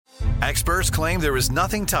Experts claim there is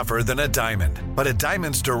nothing tougher than a diamond. But at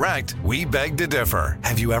Diamonds Direct, we beg to differ.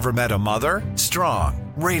 Have you ever met a mother? Strong,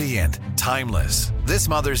 radiant, timeless. This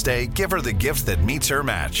Mother's Day, give her the gift that meets her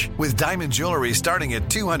match. With diamond jewelry starting at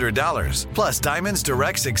 $200. Plus Diamonds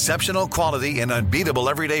Direct's exceptional quality and unbeatable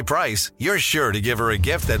everyday price, you're sure to give her a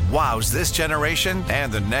gift that wows this generation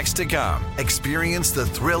and the next to come. Experience the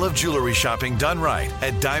thrill of jewelry shopping done right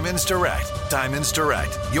at Diamonds Direct. Diamonds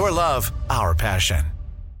Direct. Your love, our passion.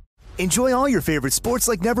 Enjoy all your favorite sports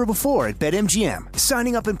like never before at BetMGM.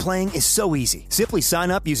 Signing up and playing is so easy. Simply sign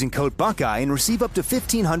up using code Buckeye and receive up to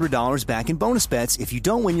 $1,500 back in bonus bets if you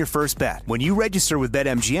don't win your first bet. When you register with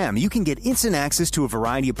BetMGM, you can get instant access to a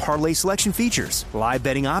variety of parlay selection features, live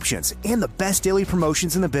betting options, and the best daily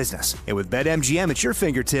promotions in the business. And with BetMGM at your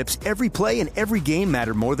fingertips, every play and every game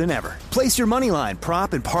matter more than ever. Place your moneyline,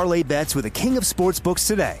 prop, and parlay bets with the king of sportsbooks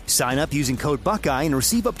today. Sign up using code Buckeye and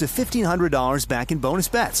receive up to $1,500 back in bonus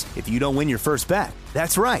bets if you don't win your first bet.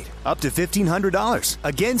 That's right, up to $1,500.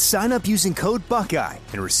 Again, sign up using code Buckeye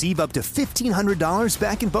and receive up to $1,500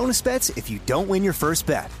 back in bonus bets if you don't win your first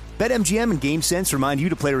bet. BetMGM and GameSense remind you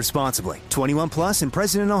to play responsibly. 21 plus and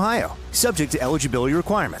present in Ohio. Subject to eligibility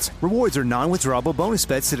requirements. Rewards are non-withdrawable bonus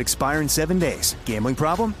bets that expire in 7 days. Gambling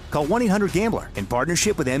problem? Call 1-800-GAMBLER in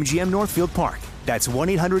partnership with MGM Northfield Park. That's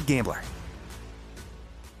 1-800-GAMBLER.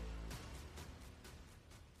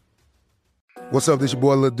 What's up, this your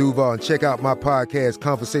boy Lil Duval, and check out my podcast,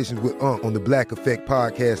 Conversations with Unc, on the Black Effect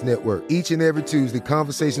Podcast Network. Each and every Tuesday,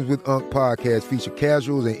 Conversations with Unc podcast feature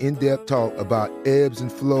casuals and in-depth talk about ebbs and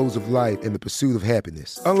flows of life and the pursuit of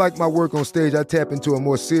happiness. Unlike my work on stage, I tap into a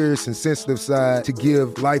more serious and sensitive side to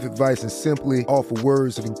give life advice and simply offer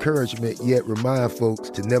words of encouragement, yet remind folks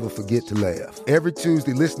to never forget to laugh. Every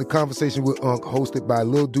Tuesday, listen to Conversation with Unc, hosted by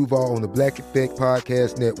Lil Duval on the Black Effect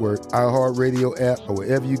Podcast Network, iHeartRadio app, or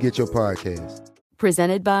wherever you get your podcasts.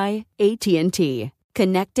 Presented by AT&T.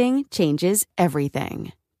 Connecting changes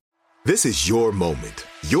everything. This is your moment,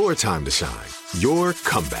 your time to shine, your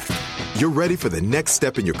comeback. You're ready for the next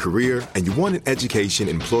step in your career, and you want an education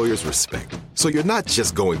employers respect. So you're not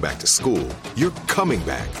just going back to school, you're coming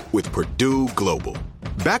back with Purdue Global.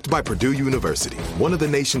 Backed by Purdue University, one of the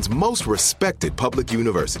nation's most respected public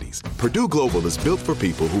universities, Purdue Global is built for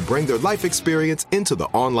people who bring their life experience into the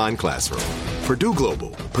online classroom. Purdue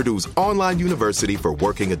Global, Purdue's online university for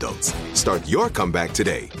working adults. Start your comeback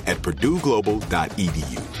today at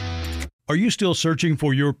purdueglobal.edu. Are you still searching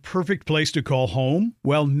for your perfect place to call home?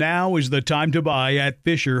 Well, now is the time to buy at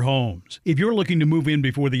Fisher Homes. If you're looking to move in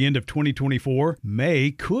before the end of 2024,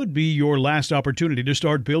 May could be your last opportunity to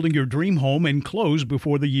start building your dream home and close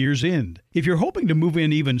before the year's end. If you're hoping to move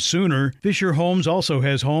in even sooner, Fisher Homes also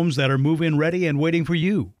has homes that are move-in ready and waiting for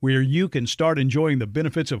you, where you can start enjoying the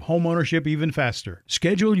benefits of homeownership even faster.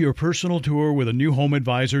 Schedule your personal tour with a new home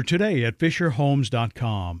advisor today at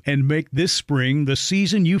FisherHomes.com and make this spring the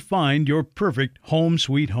season you find your perfect home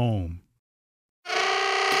sweet home.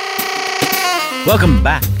 Welcome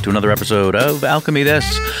back to another episode of Alchemy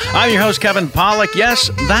This. I'm your host, Kevin Pollak. Yes,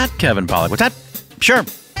 that Kevin Pollak. What's that? Sure,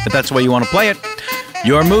 if that's the way you want to play it.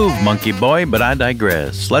 Your move, monkey boy, but I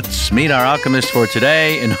digress. Let's meet our alchemist for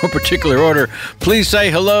today in no particular order. Please say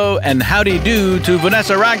hello and howdy do to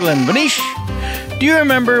Vanessa Ragland. Vanish, do you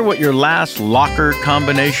remember what your last locker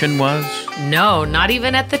combination was? No, not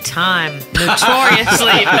even at the time.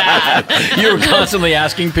 Notoriously bad. You were constantly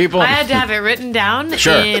asking people? I had to have it written down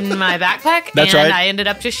in my backpack. That's and right. I ended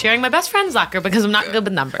up just sharing my best friend's locker because I'm not good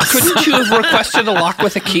with numbers. Couldn't you have requested a lock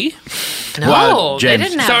with a key? No, Well, they James.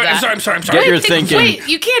 didn't have that. I'm sorry. Get your thinking. Wait,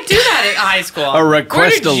 you can't do that at high school. A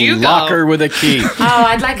request Where did a you locker go? with a key. Oh,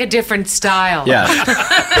 I'd like a different style. Yeah.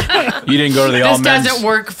 You didn't go to the all This men's. doesn't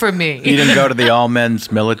work for me. You didn't go to the all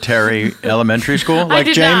men's military elementary school like I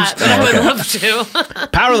did James? not, but I would love to.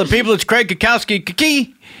 Power of the people, it's Craig Kukowski.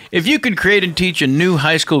 Kiki, if you could create and teach a new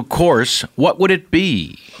high school course, what would it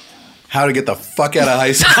be? How to get the fuck out of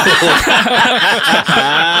high school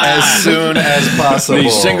as soon as possible. The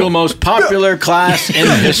single most popular class in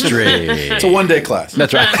history. It's a one-day class.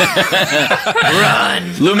 That's right. Run.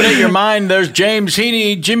 Illuminate your mind. There's James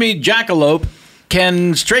Heaney, Jimmy Jackalope.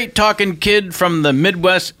 Can straight-talking kid from the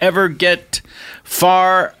Midwest ever get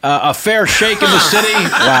a fair shake in the city?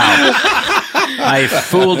 Wow. I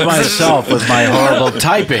fooled myself with my horrible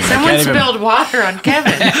typing. Someone spilled water on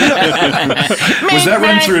Kevin. Was that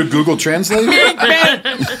run through Google Translate?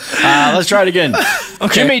 Let's try it again.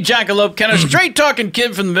 Okay. Jimmy Jackalope, can a straight-talking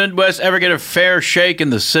kid from the Midwest ever get a fair shake in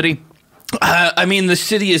the city? I mean, the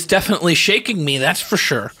city is definitely shaking me, that's for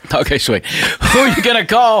sure. Okay, sweet. Who are you going to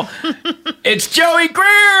call? It's Joey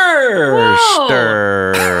Greer.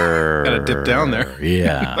 Got to dip down there.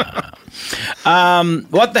 Yeah.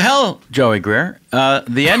 What the hell, Joey Greer?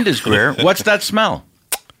 The end is Greer. What's that smell?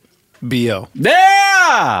 B.O.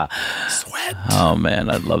 Yeah! Sweat. Oh, man,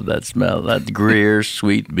 I love that smell. That Greer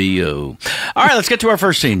sweet B.O. All right, let's get to our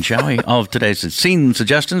first scene, shall we? All of today's scene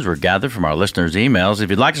suggestions were gathered from our listeners' emails. If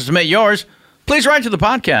you'd like to submit yours, please write to the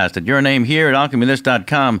podcast at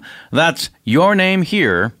yournamehere@alchemythis.com. That's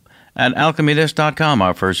yournamehere@alchemythis.com.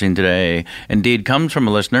 Our first scene today indeed comes from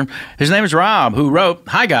a listener. His name is Rob, who wrote,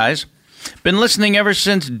 "Hi, guys. Been listening ever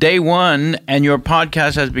since day one, and your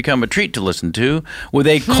podcast has become a treat to listen to with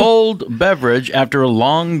a cold beverage after a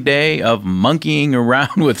long day of monkeying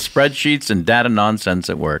around with spreadsheets and data nonsense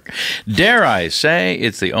at work. Dare I say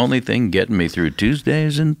it's the only thing getting me through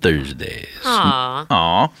Tuesdays and Thursdays."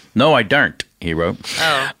 Aw. No, I don't, he wrote.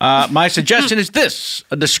 My suggestion is this.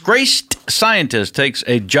 A disgraced scientist takes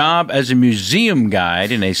a job as a museum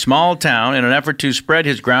guide in a small town in an effort to spread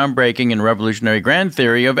his groundbreaking and revolutionary grand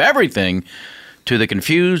theory of everything to the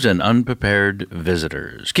confused and unprepared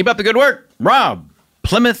visitors. Keep up the good work. Rob,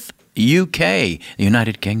 Plymouth, UK,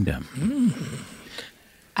 United Kingdom.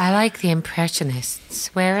 I like the Impressionists.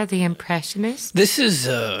 Where are the Impressionists? This is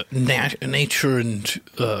nature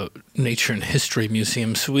and history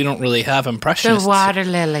museum, so we don't really have impressionists. The water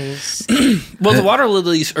lilies. Well, the water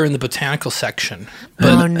lilies are in the botanical section.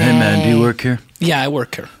 Oh, Hey, man, do you work here? Yeah, I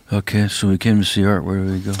work here. Okay, so we came to see art. Where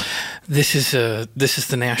do we go? This is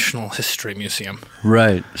the National History Museum.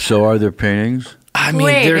 Right. So are there paintings? I mean,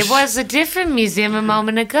 Wait, there's... it was a different museum a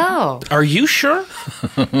moment ago. Are you sure?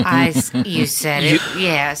 You said it.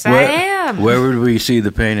 Yes, I am. Where would we see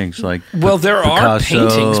the paintings? Like, Well, there are Picasso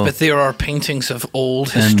paintings, but there are paintings of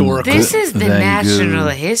old historical... This is the Van National Gogh.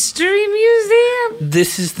 History Museum?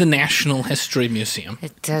 This is the National History Museum.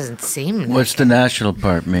 It doesn't seem What's the national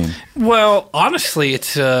part mean? Well, honestly,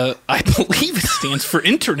 it's I believe it stands for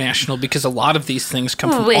international because a lot of these things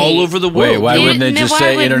come from Wait. all over the world. Wait, why wouldn't they just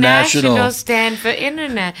say would international? National stand for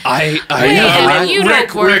internet? I you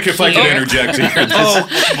don't work Rick, if I can here. interject here. Oh,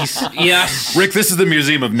 jeez. Yes. Rick, this is the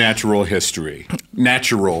Museum of Natural History.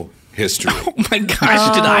 Natural history. Oh my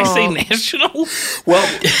gosh, did I say national? Well,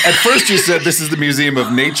 at first you said this is the Museum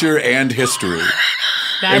of Nature and History,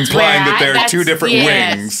 That's implying where that there are two different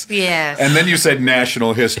yes, wings. Yes. And then you said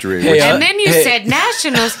national history. Hey, which- And then you said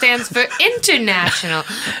national stands for international,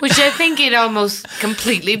 which I think it almost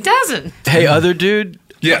completely doesn't. Hey, other dude,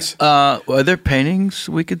 yes. are there paintings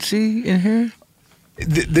we could see in here?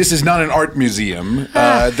 This is not an art museum.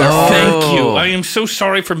 Ah. There are, Thank you. I am so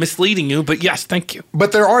sorry for misleading you, but yes, thank you.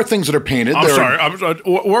 but there are things that are painted. I'm There sorry.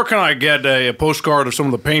 are- Where can I get a postcard of some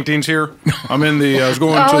of the paintings here? I'm in the. I was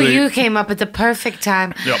going Oh, to the. you came up at the perfect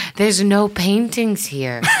time. Yep. There's no paintings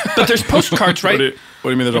here. But there's postcards, What right? do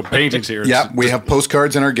you mean there's no paintings here? Yeah, we have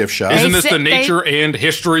postcards in our gift shop. Isn't They this the said they- Nature and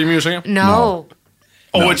History Museum? No.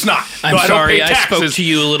 Oh, it's not. I'm No, I don't sorry, pay I spoke taxes. to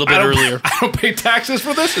you a little bit I don't- earlier. I don't pay taxes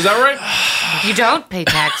for this. Is that right? You don't pay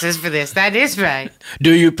taxes for this. That is right.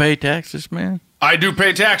 Do you pay taxes, man? I do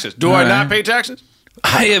pay taxes. Do I not pay taxes?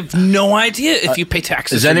 I have no idea if you pay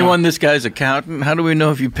taxes. Is or anyone not. this guy's accountant? How do we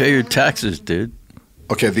know if you pay your taxes, dude?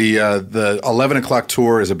 Okay, the 11 o'clock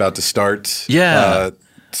tour is about to start. Yeah.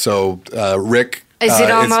 So Rick, Is it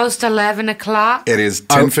it's- almost 11 o'clock? It is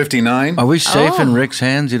 10:59. Are we safe in Oh. Rick's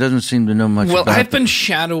hands? He doesn't seem to know much Well, about I've been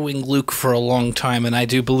shadowing Luke for a long time, and I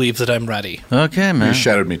do believe that I'm ready. Okay, man. You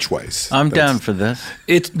shadowed me twice. I'm That's- down for this.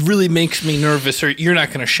 It really makes me nervous, or you're not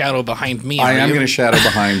going to shadow behind me. I are am you? going to shadow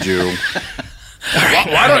behind you.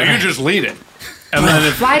 Why don't you just lead it? And then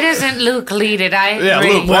if Why doesn't Luke lead it? I yeah,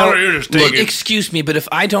 agree. Luke, why don't you just take Look, it? excuse me, but if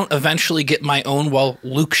I don't eventually get my own while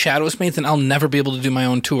Luke shadows me, then I'll never be able to do my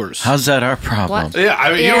own tours. How's that our problem? What? Yeah, I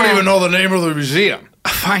mean, you Yeah. don't even know the name of the museum.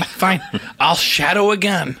 Fine, fine. I'll shadow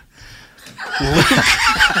again.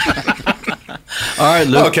 All right,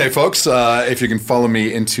 Luke. Okay, folks, if you can follow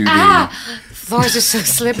me into the. Floors are so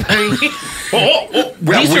slippery. Well,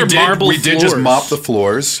 These are marble we did just floors. mop the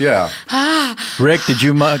floors. Yeah. Rick, did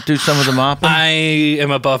you do some of the mopping? I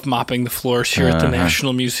am above mopping the floors here at the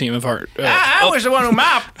National Museum of Art. I was the one who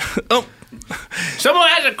mopped. Oh, Someone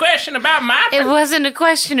has a question about mopping. It wasn't a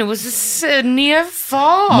question. It was a near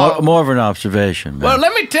fall. More of an observation, man. Well,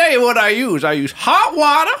 let me tell you what I use. I use hot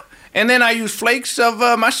water, and then I use flakes of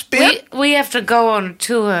my spit. We have to go on a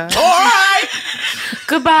tour. All right.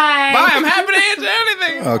 Goodbye. Bye. I'm happy to answer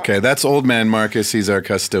anything. Okay, that's Old Man Marcus. He's our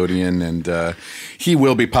custodian, and he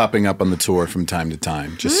will be popping up on the tour from time to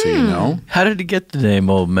time, just so you know. How did he get the name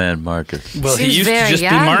Old Man Marcus? well, he Seems used to very just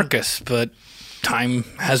young. be Marcus, but time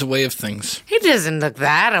has a way of things. He doesn't look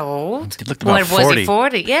that old. He looked about 40. Was he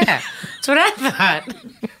 40? Yeah. That's what I thought.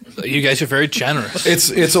 You guys are very generous.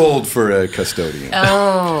 It's old for a custodian.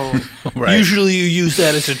 Oh. Right. Usually you use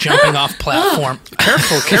that as a jumping off platform.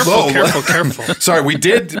 Careful. Sorry,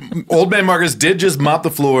 Old Man Marcus did just mop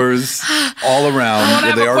the floors all around. I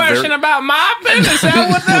don't have a question about mopping? Is that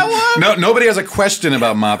what that was? No, nobody has a question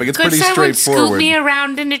about mopping. It's pretty straightforward. Could someone scoot me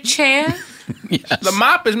around in a chair? Yes. The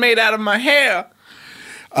mop is made out of my hair.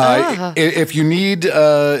 If you need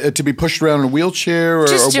to be pushed around in a wheelchair or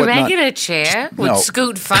just a whatnot, regular chair would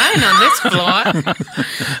scoot fine on this floor.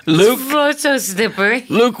 Luke, this floor's so slippery.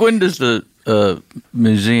 Luke, when does the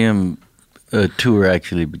museum tour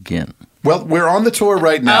actually begin? Well, we're on the tour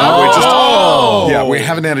right now. We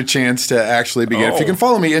haven't had a chance to actually begin. If you can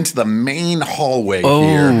follow me into the main hallway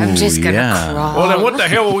here. I'm just going to crawl. Well, then what the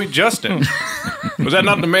hell were we just in? Was that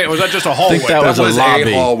not the main? Was that just a hallway? I think that was a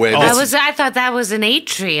lobby. Hallway. I thought that was an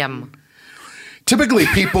atrium. Typically,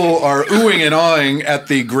 people are oohing and awing at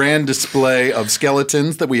the grand display of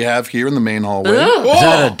skeletons that we have here in the main hallway. Is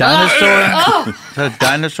that a dinosaur? Is that a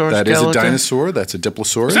dinosaur That skeleton? is a dinosaur. That's a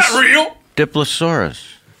Diplosaurus. Is that real? Diplosaurus.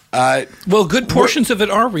 Well, good portions of it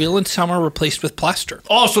are real, and some are replaced with plaster.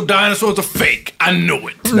 Also, dinosaurs are fake. I knew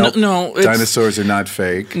it. Nope. No, dinosaurs are not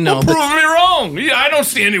fake. No, prove me wrong. Yeah, I don't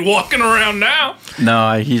see any walking around now.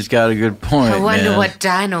 No, he's got a good point. I wonder man. what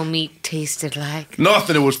dino meat tasted like.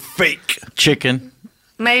 Nothing. It was fake. Chicken.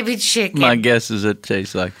 Maybe chicken. My guess is it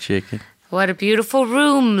tastes like chicken. What a beautiful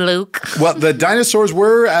room, Luke. Well, the dinosaurs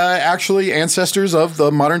were actually ancestors of the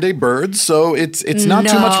modern day birds, so it's not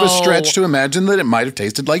too much of a stretch to imagine that it might have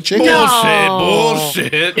tasted like chicken.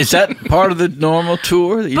 Bullshit. Is that part of the normal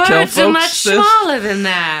tour that you tell folks? Birds are much smaller than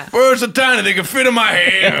that. Birds are tiny. They can fit in my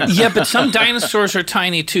hair. Yeah, but some dinosaurs are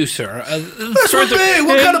tiny too, sir. That's so big.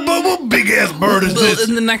 What kind of big ass bird is this?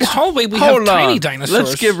 In the next hallway, we have tiny dinosaurs.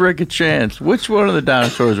 Let's give Rick a chance. Which one of the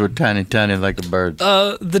dinosaurs were tiny like a bird?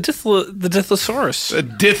 The Dilophosaurus. The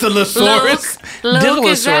Dilophosaurus? Luke,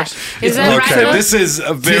 is that Okay, right? this is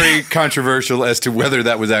very controversial as to whether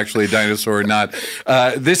that was actually a dinosaur or not.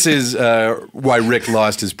 This is why Rick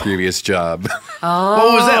lost his previous job. Oh.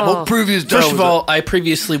 What was that? What previous job? First of all, I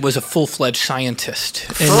previously was a full-fledged scientist.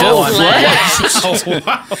 And Full-fledged?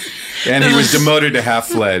 Wow. And he was demoted to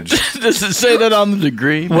half-fledged. Does it say that on the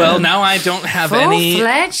degree? Well, now I don't have any...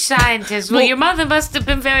 Full-fledged scientist. Well, your mother must have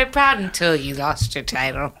been very proud until you lost your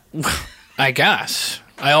title. I guess.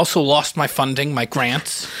 I also lost my funding, my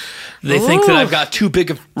grants. They think that I've got too big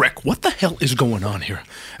of... Rick, what the hell is going on here?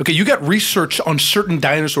 Okay, you got research on certain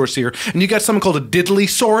dinosaurs here, and you got something called a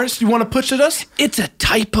Diddlysaurus you want to push at us? It's a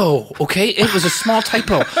typo, okay? It was a small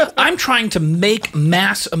typo. I'm trying to make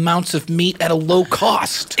mass amounts of meat at a low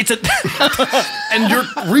cost. And you're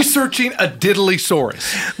researching a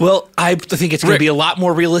Diddlysaurus. Well, I think it's going to be a lot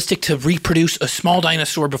more realistic to reproduce a small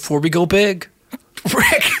dinosaur before we go big.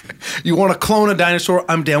 Rick, you want to clone a dinosaur?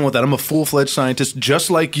 I'm down with that. I'm a full-fledged scientist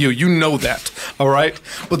just like you. You know that, all right?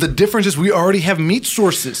 But the difference is we already have meat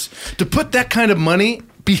sources. To put that kind of money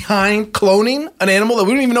behind cloning an animal that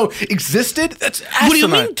we don't even know existed, that's asinine. What do you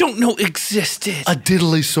mean don't know existed? A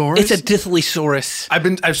Diddlysaurus? It's a Dilophosaurus.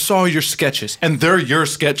 I saw your sketches, and they're your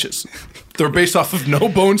sketches. They're based off of no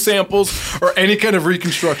bone samples or any kind of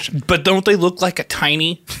reconstruction. But don't they look like a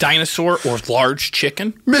tiny dinosaur or large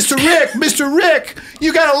chicken? Mr. Rick,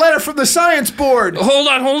 you got a letter from the science board. Hold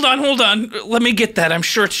on. Let me get that. I'm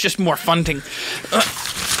sure it's just more funding.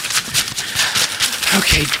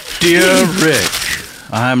 Okay. Dear Rick,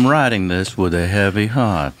 I'm writing this with a heavy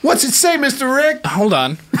heart. What's it say, Mr. Rick? Hold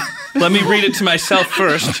on. Let me read it to myself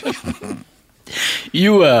first.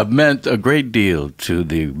 You meant a great deal to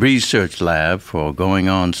the research lab for going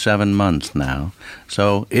on 7 months now,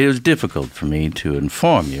 so it is difficult for me to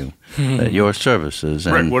inform you that your services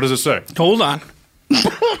and... Rick, what does it say? Hold on.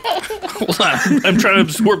 I'm trying to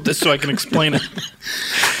absorb this so I can explain it.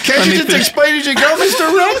 Can't you just explain as you go,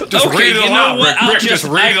 Mr. Rick? Just read it aloud, Rick. Just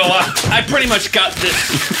read it aloud. I pretty much got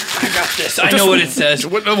this. I got this. I know what it says.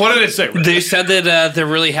 What did it say, Rick? They said that they're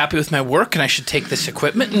really happy with my work and I should take this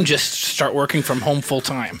equipment and just start working from home full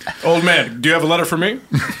time. Old man, do you have a letter for me?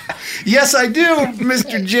 Yes, I do,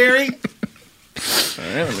 Mr. Jerry. All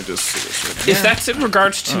right, let me just see this. If that's in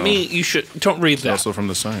regards to me, you should... Don't read It's that. also from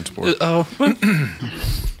the science board.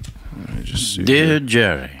 Dear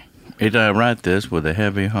Jerry, I write this with a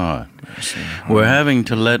heavy heart. We're having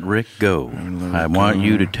to let Rick go. I want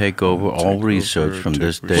you to take over all research from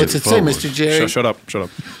this day What's it forward. say, Mr. Jerry? Shut up.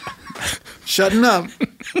 Shutting up.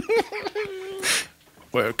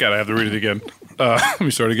 Wait, God, I have to read it again. Let me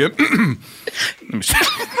start again. Let me start.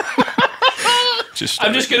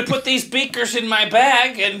 I'm just going to put these beakers in my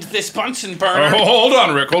bag and this Bunsen burner. Hold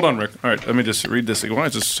on, Rick. All right, let me just read this again. Why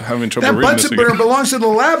is just having trouble That reading this Bunsen again? burner belongs to the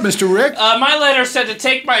lab, Mr. Rick. My letter said to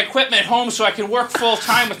take my equipment home so I can work full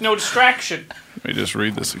time with no distraction. Let me just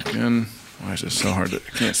read this again. Why is this so hard? I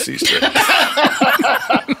can't see straight.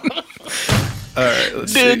 All right,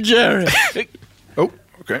 let's see. Dear Jerry. Oh,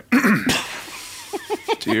 okay.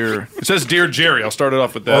 It says Dear Jerry. I'll start it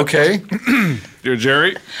off with that. Okay. Dear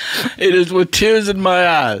Jerry. It is with tears in my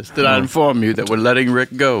eyes that I inform you that we're letting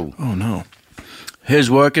Rick go. Oh, no. His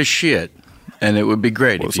work is shit, and it would be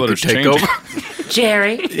great if you could take over.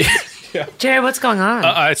 Jerry? Jerry, what's going on?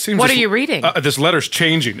 It seems what are you reading? This letter's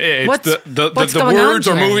changing. What's the going on, words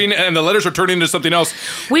are Jerry? moving, and the letters are turning into something else.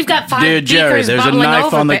 We've got 5 Dear Jerry, beakers there's a bubbling knife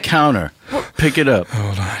over, on the but- counter. Pick it up.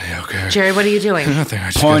 Hold on. Yeah, okay. Jerry, what are you doing? Nothing.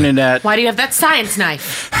 I just Pointed at. Why do you have that science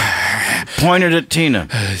knife? Pointed at Tina.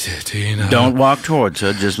 Tina. Don't walk towards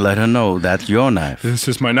her. Just let her know that's your knife. This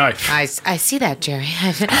is my knife. I see that, Jerry.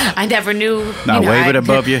 I never knew. Now wave it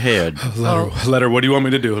above your head. Letter, what do you want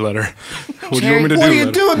me to do, Letter? What do you want me to do? What are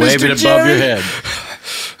you doing, Wave Mr. it Jerry? above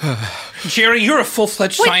your head. Jerry, you're a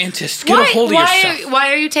full-fledged scientist. Get a hold of yourself.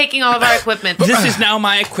 Why are you taking all of our equipment? This is now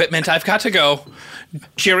my equipment. I've got to go.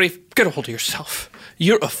 Jerry, get a hold of yourself.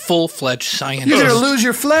 You're a full-fledged scientist. You're going to lose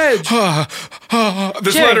your fledge.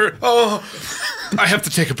 This Jerry. letter. Oh, I have to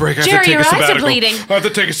take a break. I have Jerry, to take your a eyes are sabbatical. bleeding. I have to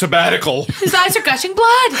take a sabbatical. His eyes are gushing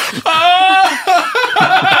blood.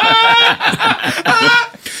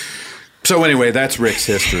 So anyway, that's Rick's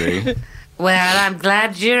history. Well, I'm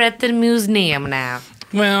glad you're at the museum now.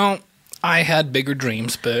 Well, I had bigger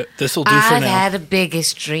dreams, but this'll do for I've now. had a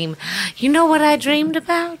biggest dream. You know what I dreamed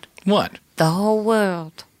about? What? The whole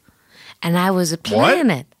world. And I was a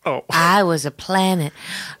planet. Oh. I was a planet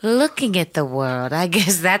looking at the world. I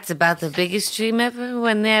guess that's about the biggest dream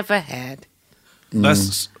everyone ever had.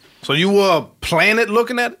 That's So you were a planet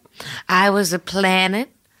looking at it? I was a planet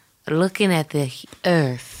looking at the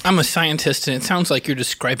Earth. I'm a scientist, and it sounds like you're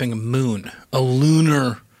describing a moon. A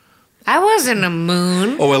lunar. I wasn't a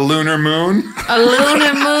moon. Oh, a lunar moon? A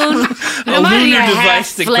lunar moon? A lunar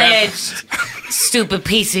device that half-fledged, stupid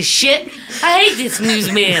piece of shit. I hate this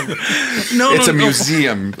museum. It's a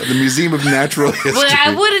museum. The Museum of Natural History. Well,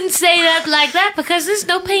 I wouldn't say that like that because there's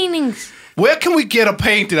no paintings. Where can we get a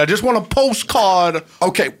painting? I just want a postcard.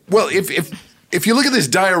 Okay, well, if you look at this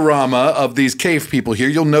diorama of these cave people here,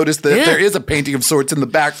 you'll notice that Yeah. there is a painting of sorts in the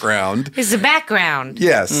background. It's the background.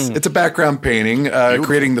 Yes, it's a background painting,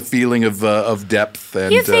 creating the feeling of depth.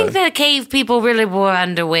 And You think that cave people really wore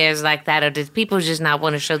underwears like that, or did people just not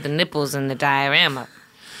want to show the nipples in the diorama?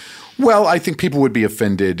 well, I think people would be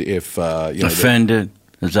offended if Offended?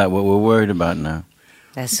 Is that what we're worried about now?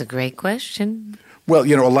 That's a great question. Well,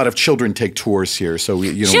 a lot of children take tours here, so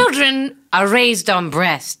Children are raised on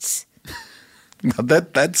breasts.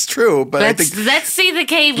 that's true. But I think Let's see the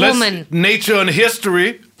cave woman. Nature and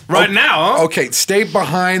history right now, huh? Okay, stay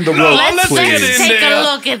behind the rope, Let's please. take there. a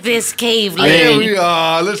look at this cave Here lady. we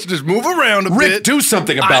are. Let's just move around a Rick, bit. do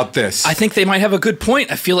something about this. I think they might have a good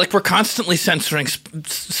point. I feel like we're constantly censoring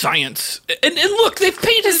science. And look, they've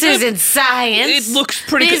painted This isn't science. It looks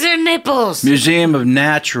pretty These good. are nipples. Museum of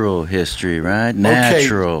Natural History, right?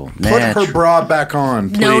 Natural. Okay, put Natural. her bra back on,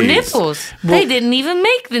 please. No nipples. They didn't even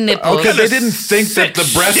make the nipples. Okay, they didn't think that the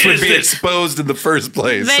breast would be Shit. exposed in the first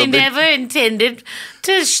place. They so never intended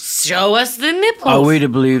to show us the nipples. Are we to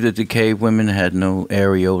believe that the cave women had no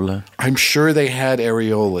areola? I'm sure they had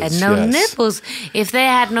areolas. And no yes. nipples. If they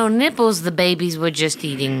had no nipples, the babies were just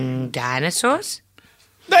eating dinosaurs.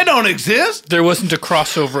 They don't exist. There wasn't a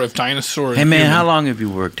crossover of dinosaur and Hey, man, human. how long have you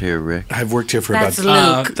worked here, Rick? I've worked here for That's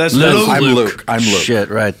about. Luke. That's Luke. I'm Luke. I'm Luke. Shit,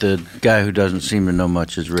 right. The guy who doesn't seem to know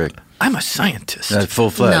much is Rick. I'm a scientist. That's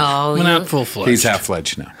full-fledged. No, We're you- not full-fledged. He's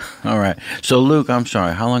half-fledged now. All right. So, Luke, I'm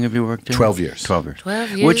sorry. How long have you worked here? 12 years. 12 years. 12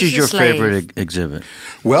 years Which is a your slave. favorite exhibit?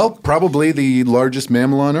 Well, probably the largest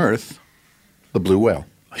mammal on Earth, the blue whale.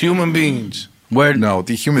 Human beings. Where? No,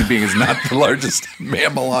 the human being is not the largest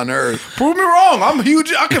mammal on Earth. Prove me wrong. I'm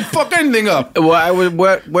huge. I can fuck anything up.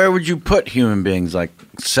 Where would you put human beings? Like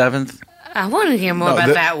seventh? I want to hear more No, about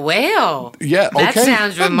the- that whale. Yeah, That okay.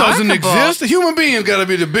 sounds That remarkable. doesn't exist. A human being's got to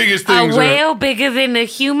be the biggest A thing. whale bigger than a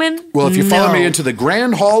human? Well, if you follow No. me into the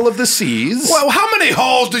Grand Hall of the Seas, Well, how many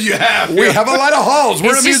halls do you have? we have a lot of halls.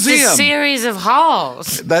 We're It's a just museum. a series of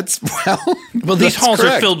halls. That's Well, these that's halls are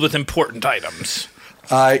correct. filled with important items.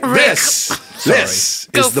 This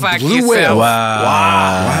Go is the fuck blue yourself. whale.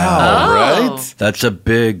 Wow. Oh. Right? That's a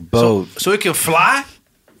big boat. So it can fly?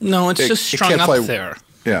 No, it's just it strung can't up fly- there.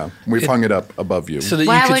 Yeah, we've hung it up above you. So that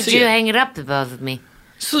Why you can would see you it. hang it up above me?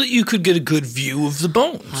 So that you could get a good view of the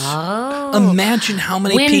bones. Oh. Imagine how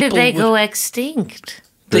many when people did they go extinct?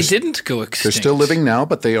 They didn't go extinct. They're still living now,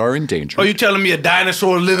 but they are in danger. Are you telling me a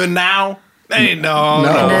dinosaur living now? Ain't No, no.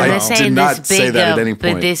 I did not say that at any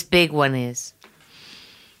point. But this big one is.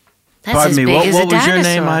 That's Pardon as me, big what as a was your dinosaur.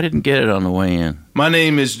 name? I didn't get it on the way in. My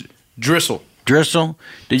name is Dristle. Dristle?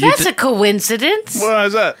 Did That's you a coincidence. Why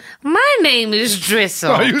is that? My name is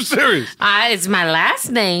Dristle. Are you serious? It's my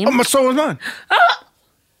last name. So is mine.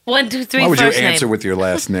 1, 2, 3. Why would you first answer name. with your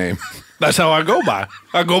last name? That's how I go by.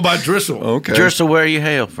 I go by Dristle. Okay. Dristle, where you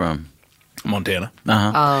hail from? Montana.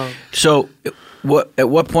 Uh-huh. Oh. So, at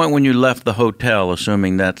what point when you left the hotel,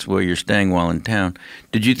 assuming that's where you're staying while in town,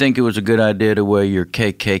 did you think it was a good idea to wear your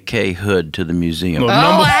KKK hood to the museum?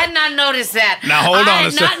 I had not noticed that. Now, hold on I a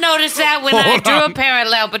had sec. not noticed that when I drew a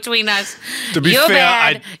parallel between us. To be You're fair,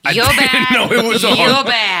 bad. I You're didn't bad. know it was on. You're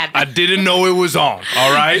bad. I didn't know it was on.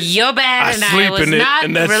 All right. You're bad, and I sleep was in it, not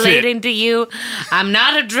and that's relating to you. I'm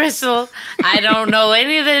not a Dristle. I don't know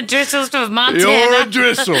any of the Drissles from Montana. You're a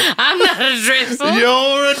Dristle. I'm not a Dristle.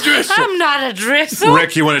 You're a Dristle. I'm not a Dristle.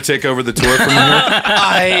 Rick, you want to take over the tour from here?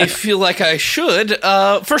 I feel like I should.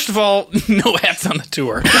 First of all, no hats on the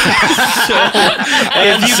tour.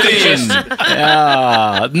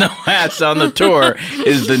 No hats on the tour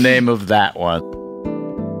is the name of that one.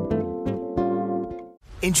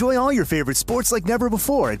 Enjoy all your favorite sports like never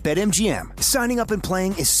before at BetMGM. Signing up and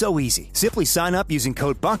playing is so easy. Simply sign up using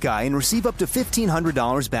code Buckeye and receive up to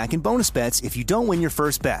 $1,500 back in bonus bets if you don't win your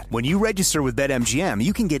first bet. When you register with BetMGM,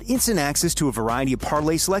 you can get instant access to a variety of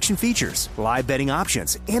parlay selection features, live betting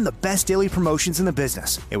options, and the best daily promotions in the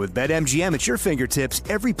business. And with BetMGM at your fingertips,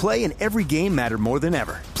 every play and every game matter more than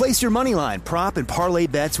ever. Place your moneyline, prop, and parlay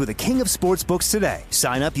bets with the king of sportsbooks today.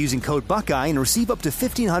 Sign up using code Buckeye and receive up to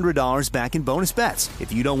 $1,500 back in bonus bets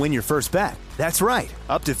if you don't win your first bet. That's right,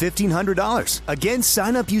 up to $1,500. Again,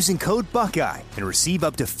 sign up using code Buckeye and receive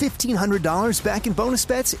up to $1,500 back in bonus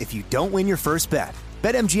bets if you don't win your first bet.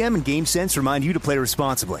 BetMGM and GameSense remind you to play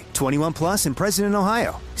responsibly. 21 plus and present in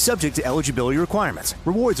Ohio. Subject to eligibility requirements.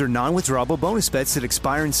 Rewards are non-withdrawable bonus bets that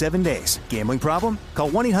expire in 7 days. Gambling problem?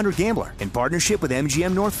 Call 1-800-GAMBLER in partnership with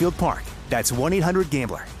MGM Northfield Park. That's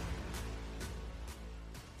 1-800-GAMBLER.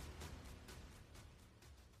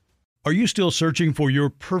 Are you still searching for your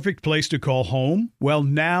perfect place to call home? Well,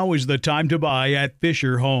 now is the time to buy at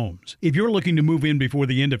Fisher Homes. If you're looking to move in before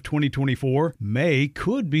the end of 2024, May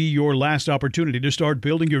could be your last opportunity to start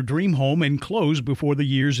building your dream home and close before the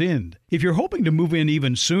year's end. If you're hoping to move in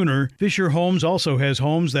even sooner, Fisher Homes also has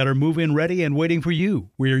homes that are move-in ready and waiting for you,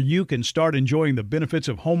 where you can start enjoying the benefits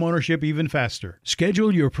of homeownership even faster.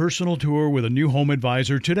 Schedule your personal tour with a new home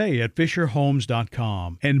advisor today at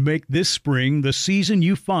FisherHomes.com and make this spring the season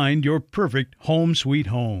you find your perfect home sweet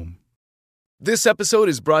home. This episode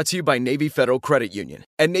is brought to you by Navy Federal Credit Union.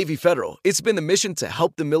 At Navy Federal, it's been the mission to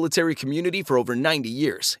help the military community for over 90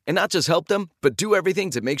 years. And not just help them, but do everything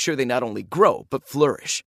to make sure they not only grow, but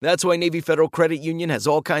flourish. That's why Navy Federal Credit Union has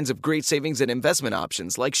all kinds of great savings and investment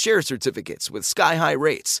options like share certificates with sky-high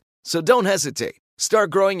rates. So don't hesitate.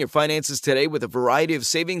 Start growing your finances today with a variety of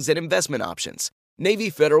savings and investment options. Navy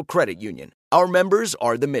Federal Credit Union. Our members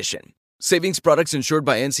are the mission. Savings products insured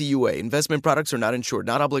by NCUA. Investment products are not insured,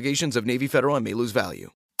 not obligations of Navy Federal and may lose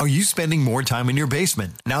value. Are you spending more time in your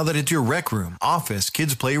basement now that it's your rec room, office,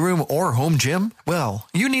 kids' playroom, or home gym? Well,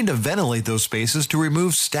 you need to ventilate those spaces to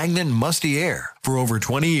remove stagnant, musty air. For over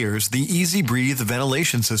 20 years, the Easy Breathe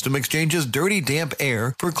ventilation system exchanges dirty, damp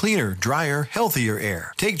air for cleaner, drier, healthier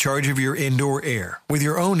air. Take charge of your indoor air with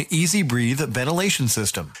your own Easy Breathe ventilation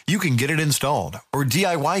system. You can get it installed, or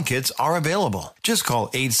DIY kits are available. Just call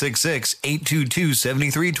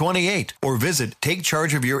 866-822-7328 or visit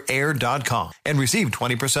takechargeofyourair.com and receive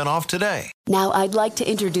 20% off today. Now I'd like to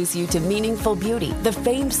introduce you to Meaningful Beauty, the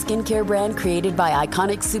famed skincare brand created by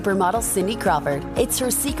iconic supermodel Cindy Crawford. It's her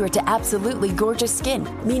secret to absolutely gorgeous skin.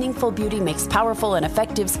 Meaningful Beauty makes powerful and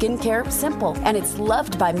effective skincare simple, and it's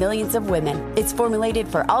loved by millions of women. It's formulated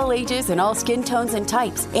for all ages and all skin tones and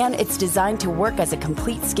types, and it's designed to work as a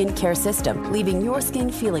complete skincare system, leaving your skin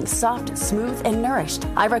feeling soft, smooth, and nourished.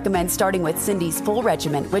 I recommend starting with Cindy's full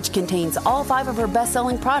regimen, which contains all 5 of her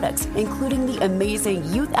best-selling products, including the amazing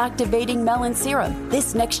youth-activating Melon Serum.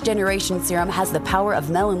 This next-generation serum has the power of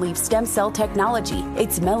melon leaf stem cell technology.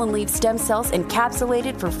 It's melon leaf stem cells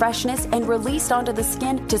encapsulated for freshness and released onto the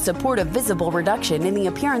skin to support a visible reduction in the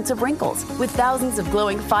appearance of wrinkles. With thousands of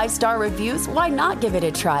glowing 5-star reviews, why not give it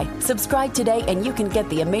a try? Subscribe today and you can get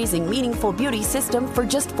the amazing Meaningful Beauty system for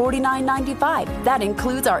just $49.95. That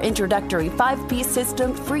includes our introductory 5-piece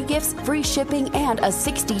system, free gifts, free shipping, and a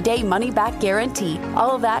 60-day money-back guarantee.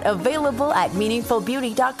 All of that available at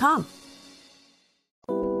meaningfulbeauty.com.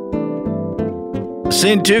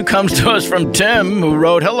 Scene 2 comes to us from Tim, who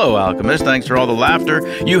wrote, "Hello, Alchemist. Thanks for all the laughter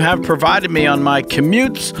you have provided me on my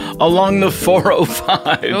commutes along the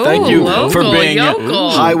 405. Thank you for being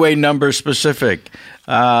highway number specific.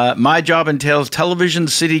 My job entails Television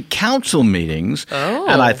City Council meetings,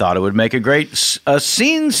 and I thought it would make a great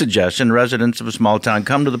scene suggestion. Residents of a small town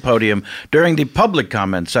come to the podium during the public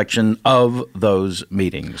comment section of those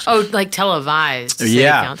meetings." Oh, like televised city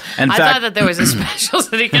council. In I fact, thought that there was a special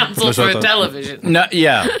city council for television. No,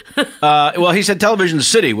 yeah. Well, he said Television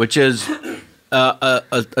City, which is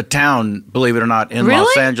a town, believe it or not, in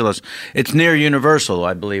Los Angeles. It's near Universal,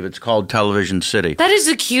 I believe. It's called Television City. That is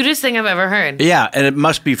the cutest thing I've ever heard. Yeah, and it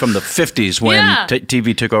must be from the 50s when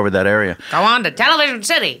TV took over that area. Go on to Television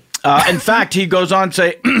City. In fact, he goes on to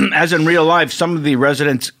say, as in real life, some of the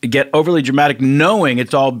residents get overly dramatic knowing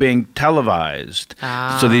it's all being televised.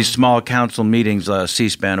 So these small council meetings,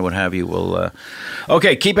 C-SPAN or what have you, will...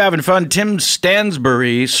 Okay, keep having fun. Tim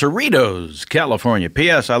Stansbury, Cerritos, California.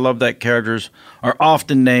 P.S. I love that characters are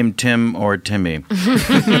often named Tim or Timmy.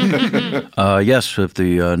 Yes, if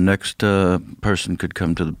the next person could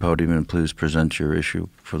come to the podium and please present your issue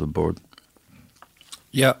for the board.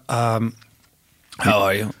 Yeah, how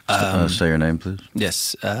are you? Say your name, please.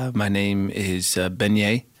 Yes, my name is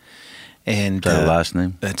Beignet. And is that a last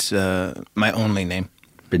name? That's my only name.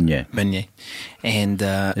 Beignet. Beignet. And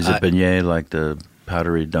is it beignet like the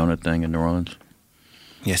powdery donut thing in New Orleans?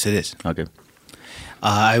 Yes, it is. Okay.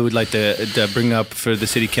 I would like to bring up for the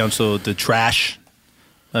city council the trash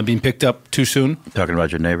being picked up too soon. Talking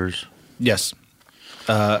about your neighbors? Yes.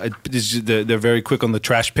 They're very quick on the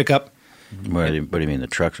trash pickup. What do you mean, the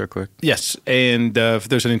trucks are quick? Yes, and if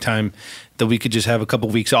there's any time that we could just have a couple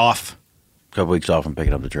weeks off. A couple weeks off and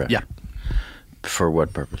picking up the trash? Yeah. For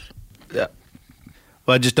what purpose? Yeah.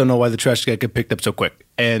 Well, I just don't know why the trash got picked up so quick.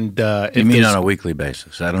 And you mean on a weekly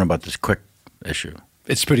basis? I don't know about this quick issue.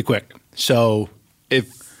 It's pretty quick. So if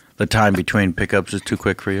the time between pickups is too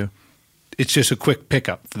quick for you? It's just a quick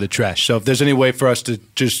pickup for the trash. So if there's any way for us to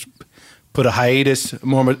just put a hiatus,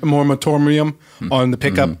 moratorium on the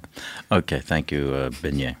pickup. Okay, thank you,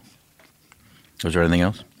 Beignet. Was there anything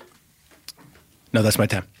else? No, that's my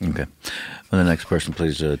time. Okay. Well, the next person,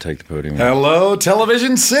 please take the podium. Hello,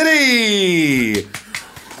 Television City.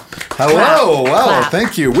 Hello. Wow,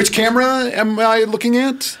 thank you. Which camera am I looking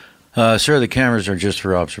at? Sir, the cameras are just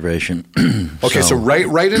for observation. Okay, so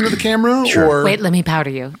right into the camera? Sure. Or? Wait, let me powder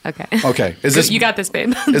you. Okay. Okay. Is this, you got this,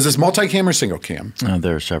 babe. Is this multi-cam or single cam?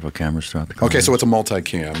 There are several cameras throughout the Okay, so it's a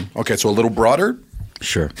multi-cam. Okay, so a little broader?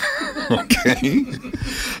 Sure. Okay.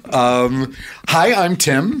 Hi, I'm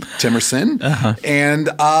Tim Timerson. And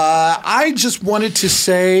I just wanted to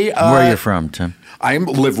say... Where are you from, Tim? I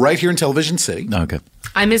live right here in Television City. Okay.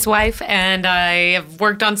 I'm his wife, and I have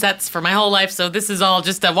worked on sets for my whole life, so this is all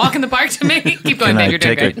just a walk in the park to me. Keep going, babe. You're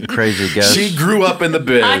doing great. Take a crazy guess? She grew up in the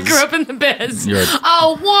biz. I grew up in the biz.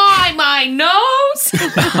 Oh, why? My nose?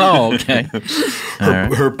 Oh, okay.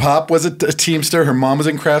 Her pop was a Teamster. Her mom was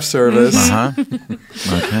in craft service.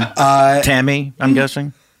 Okay. Tammy, I'm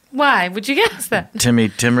guessing? Why? Would you guess that? Timmy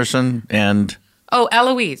Timerson and... Oh,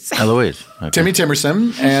 Eloise. Eloise. Okay. Timmy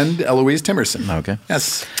Timerson and Eloise Timerson. Okay.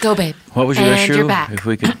 Yes. Go, babe. What was your and issue? You're back. If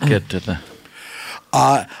we could get to the...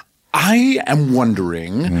 I am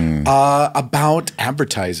wondering about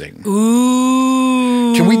advertising.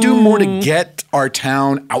 Ooh. Can we do more to get our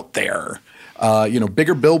town out there?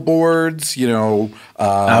 Bigger billboards,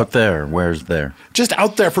 out there. Where's there? Just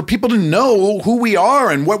out there for people to know who we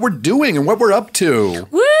are and what we're doing and what we're up to.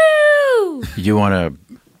 Woo! You want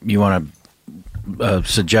to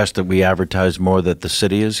suggest that we advertise more that the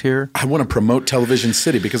city is here? I want to promote Television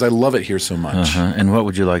City because I love it here so much. And what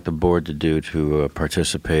would you like the board to do to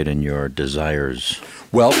participate in your desires?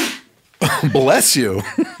 Well, bless you.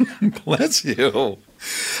 Bless you.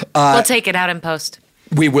 We'll take it out in post.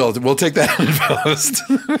 We will. We'll take that in post.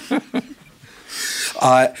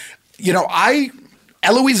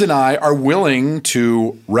 Eloise and I are willing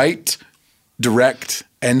to write, direct,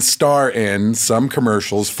 and star in some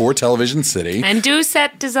commercials for Television City. And do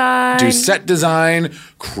set design. Do set design,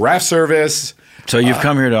 craft service. So you've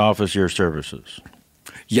come here to offer your services?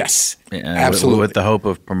 Yes, absolutely. With the hope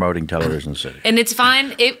of promoting Television City. And it's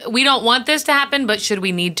fine. We don't want this to happen, but should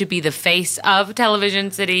we need to be the face of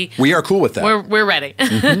Television City? We are cool with that. We're ready.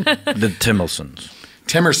 The Timerson.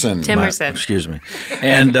 Excuse me.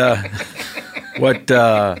 And what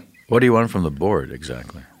do you want from the board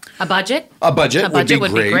exactly? A budget? A budget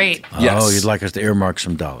would be great. Yes. Oh, you'd like us to earmark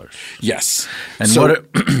some dollars. Yes. And what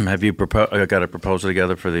have you got a proposal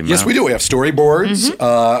together for the amount? Yes, we do. We have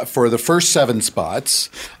storyboards for the first 7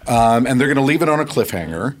 spots, and they're going to leave it on a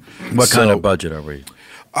cliffhanger. What kind of budget are we?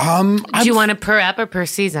 Do you want it per ep or per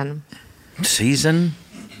season? Season?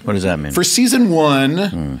 What does that mean? For season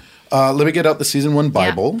 1, let me get out the season 1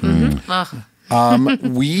 Bible.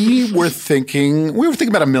 We were thinking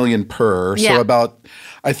about $1 million per. Yeah. So about,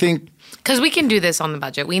 I think, Because we can do this on the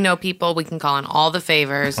budget. We know people. We can call in all the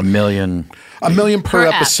favors. $1 million. $1 million per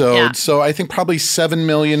ep, episode. yeah. So I think probably $7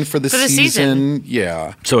 million for the season.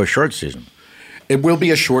 Yeah. So a short season. It will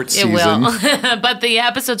be a short season. It will. But the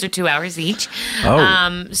episodes are 2 hours each.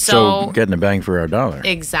 Oh. So getting a bang for our dollar.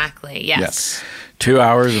 Exactly. Yes. 2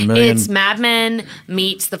 hours, $1 million. It's Mad Men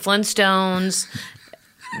meets the Flintstones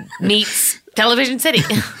meets Television City.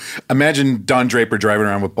 Imagine Don Draper driving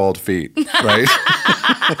around with bald feet, right?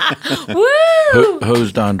 Woo!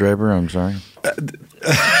 Who's Don Draper? I'm sorry.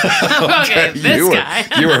 Okay, this guy.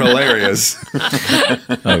 You were hilarious.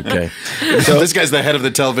 Okay. So this guy's the head of the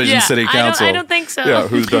Television City Council. I don't think so. Yeah,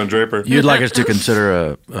 who's Don Draper? You'd like us to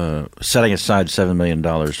consider setting aside $7 million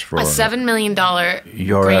for A $7 million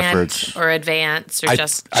your grant efforts. or advance or I check.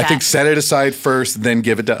 think set it aside first, then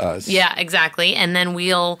give it to us. Yeah, exactly. And then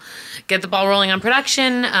we'll get the ball rolling on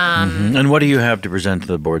production. And what do you have to present to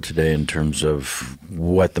the board today in terms of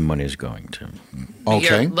what the money is going to?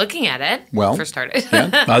 Okay. You're looking at it, Well, for starters.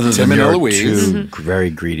 Other Tim than and your Eloise. two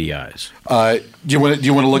very greedy eyes. Do you want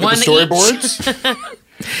to look One at the storyboards?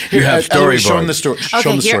 You have Eloise, show them storyboards. the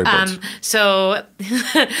Okay, here. storyboards. So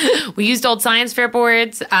we used old science fair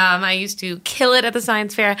boards. I used to kill it at the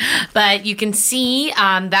science fair, but you can see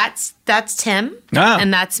that's Tim,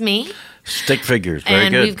 and that's me. Stick figures, very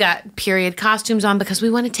And good. we've got period costumes on because we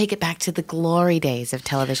want to take it back to the glory days of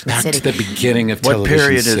Television City. To the beginning of What Television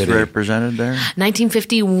period City. is represented there?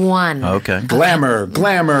 1951. Okay. Glamour.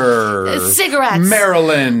 Cigarettes.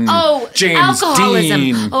 Marilyn. Oh, James alcoholism.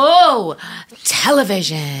 Dean. Oh,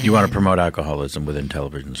 television. You want to promote alcoholism within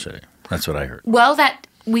Television City. That's what I heard. Well, that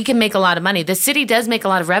we can make a lot of money. The city does make a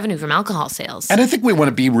lot of revenue from alcohol sales. And I think we want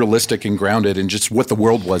to be realistic and grounded in just what the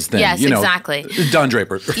world was then. Yes, exactly. Don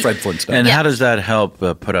Draper, Fred Flintstone. And how does that help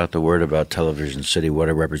put out the word about Television City, what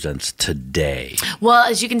it represents today? Well,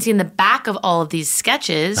 as you can see in the back of all of these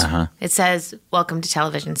sketches, Uh-huh. it says, "Welcome to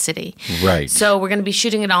Television City." Right. So we're going to be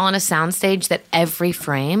shooting it all on a soundstage that every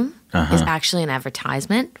frame is actually an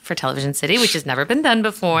advertisement for Television City, which has never been done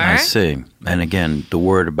before. I see. And again, the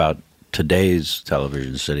word about today's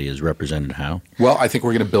Television City is represented how? Well, I think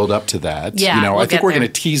we're going to build up to that. Yeah, I we'll think get we're there.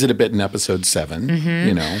 going to tease it a bit in episode 7.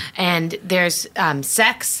 Mhm. And there's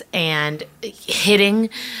sex and hitting.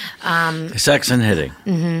 Sex and hitting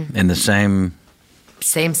in the same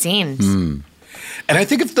Same scenes. And I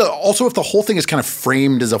think if the whole thing is kind of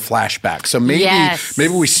framed as a flashback. So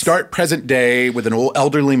maybe we start present day with an old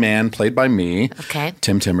elderly man played by me. Okay.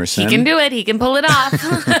 Tim Timerson. He can do it. He can pull it off.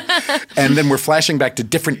 And then we're flashing back to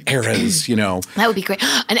different eras, That would be great.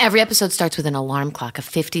 And every episode starts with an alarm clock, a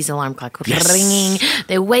 50s alarm clock Yes. ringing.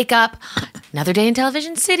 They wake up. Another day in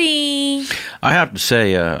Television City. I have to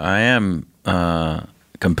say, I am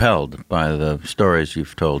compelled by the stories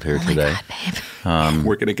you've told here today.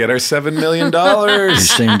 We're going to get our $7 million. You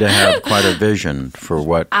seem to have quite a vision for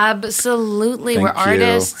what. Absolutely. Thank We're you.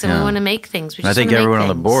 artists and Yeah. we want to make things. We I just think wanna make everyone on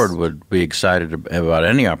the things. board would be excited about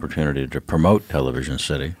any opportunity to promote Television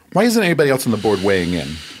City. Why isn't anybody else on the board weighing in,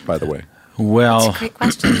 by the way? Well, That's a great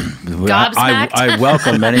question. I Gobsmacked?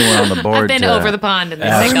 welcome anyone on the board. I've been to over the pond and they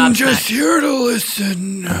ask- say I'm gobsmacked. just here to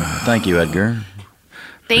listen. Thank you, Edgar.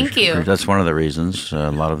 Thank you. That's one of the reasons. A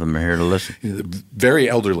lot of them are here to listen. Very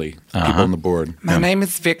elderly people on the board. My name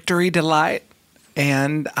is Victory Delight,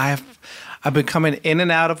 and I've been coming in and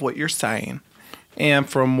out of what you're saying. And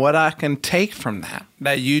from what I can take from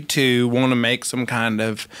that you two want to make some kind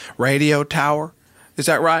of radio tower. Is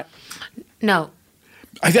that right? No.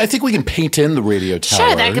 I think we can paint in the radio tower.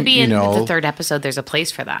 Sure, that could be in the know. 3rd episode. There's a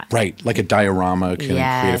place for that. Right, like a diorama can create a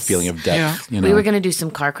Yes. feeling of depth. We were going to do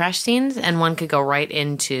some car crash scenes, and one could go right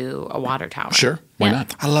into a water tower. Sure, why Yeah.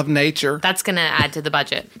 not? I love nature. That's going to add to the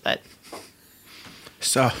budget, but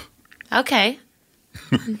So, okay.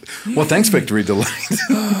 Well, thanks, Victory Delight.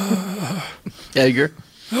 Edgar?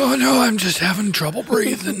 Oh, no, I'm just having trouble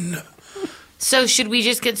breathing. So should we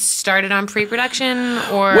just get started on pre-production,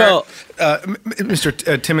 or well, Mr.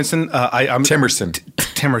 Timerson, I'm Timerson.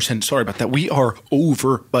 Timerson, sorry about that. We are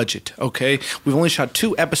over budget, okay? We've only shot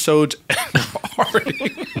 2 episodes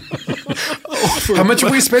already. How much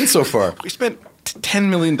have we spent so far? We spent $10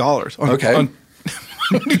 million. Okay.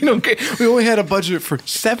 Okay, we only had a budget for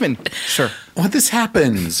 7. Sure. Well, this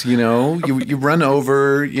happens, you run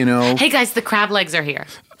over, hey guys, the crab legs are here.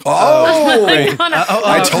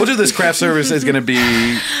 I told you this craft service is going to be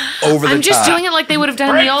over the top. I'm just doing it like they would have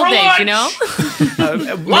done in the old days, you know?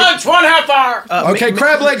 Lunch, 1/2 hour. Okay,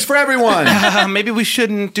 crab legs for everyone. Maybe we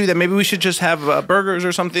shouldn't do that. Maybe we should just have burgers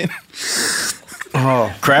or something.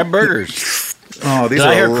 Oh, crab burgers. Oh, these Did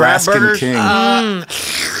I are hear crab Alaskan burgers? King.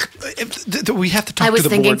 We have to talk I was to the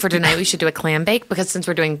thinking board. for tonight we should do a clam bake because since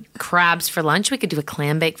we're doing crabs for lunch, we could do a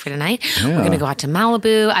clam bake for tonight. Yeah. We're going to go out to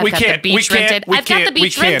Malibu. I've got the beach rented. I've got the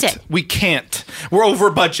beach rented. We can't. We're over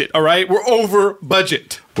budget, all right? We're over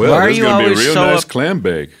budget. Well, Why are there's you going to be a always real so nice up- clam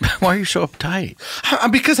bake. Why are you so uptight?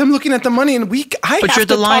 Because I'm looking at the money and But have you're to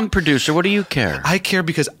the line talk. producer. What do you care? I care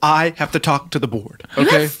because I have to talk to the board, You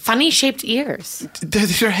okay? have funny shaped ears.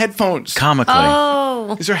 These are headphones. Comically.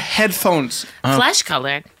 Oh. These are headphones. Flesh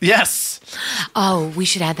colored. Yes. Oh, we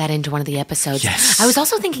should add that into one of the episodes. Yes. I was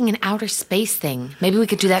also thinking an outer space thing. Maybe we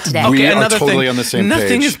could do that today. Okay, are another totally thing. on the same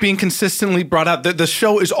Nothing page. is being consistently brought out. The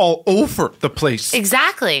show is all over the place.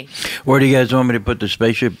 Exactly. Where do you guys want me to put the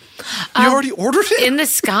spaceship? You already ordered it? In the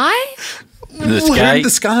sky? In the We're sky? in the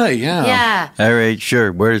sky, yeah. Yeah. All right,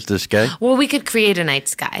 sure. Where's the sky? Well, we could create a night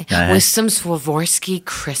sky Uh-huh. with some Swarovski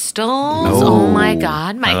crystals. Oh my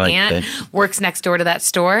God. My I like aunt that. works next door to that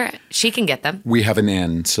store. She can get them. We have an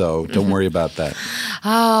inn, so don't Mm-hmm. worry about that.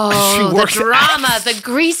 Oh, She the works drama, the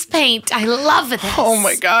grease paint. I love this. Oh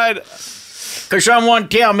my God. Could someone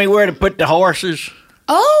tell me where to put the horses?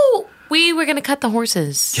 Oh, we were going to cut the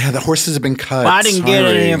horses. Yeah, the horses have been cut. Well, I didn't get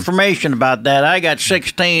any Sorry. information about that. I got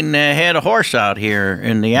 16 head of horse out here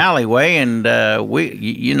in the alleyway, and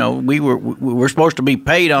we're supposed to be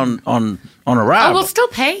paid on Oh, arrival. we'll still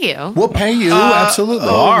pay you. We'll pay you, absolutely.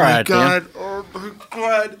 All right, then. Oh my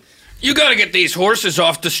God. You got to get these horses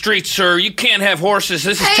off the street, sir. You can't have horses.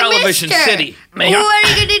 This is Hey, Television mister, City. What are you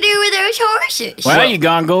going to do with those horses? Well, you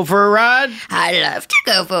gonna go for a ride? I'd love to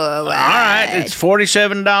go for a ride. All right, it's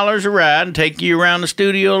 $47 a ride and take you around the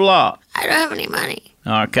studio lot. I don't have any money.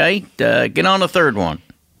 Okay, get on the third one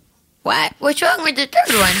What? What's wrong with the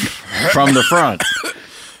third one? from the front.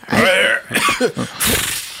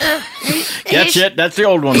 That's it. That's the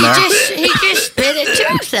old one there. He just spit a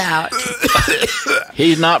tooth out.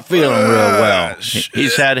 He's not feeling real well.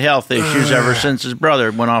 He's had health issues ever since his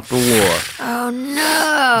brother went off to war. Oh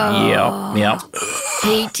no. Yep.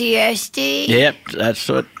 PTSD. Yep, that's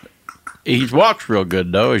what. He walks real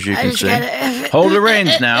good, though, as you I can just see. gotta- Hold the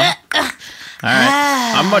reins now. All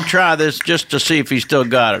right. I'm going to try this just to see if he still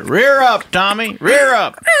got it. Rear up, Tommy. Rear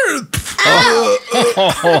up.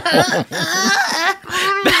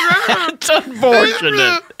 That's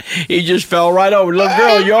unfortunate. He just fell right over. Little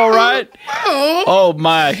girl, you all right? Oh,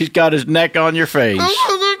 my. He's got his neck on your face.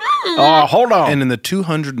 Oh, hold on. And in the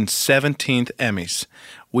 217th Emmys,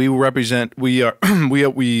 we represent. We are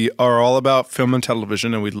we are all about film and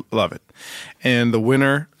television, and we love it. And the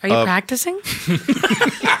winner. Are you practicing?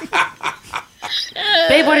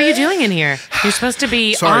 Babe, what are you doing in here? You're supposed to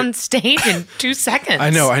be Sorry. on stage in 2 seconds. I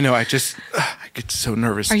know. I just I get so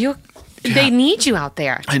nervous. Are you? Yeah. They need you out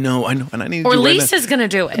there. I know, and I need to Or do it right now. Lisa's going to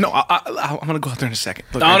do it. No, I'm going to go out there in a second.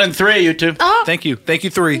 Look, On in three, you two. Oh. Thank you,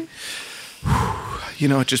 three. You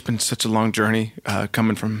know, it's just been such a long journey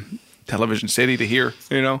coming from Television City to here.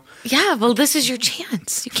 You know. Yeah, well, this is your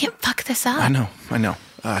chance. You can't fuck this up. I know.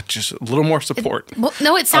 Just a little more support. Well,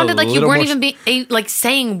 no, it sounded A like you little weren't more even like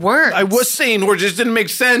saying words. I was saying words, it just didn't make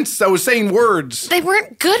sense. I was saying words. They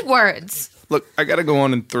weren't good words. Look, I got to go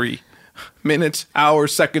on in 3 minutes,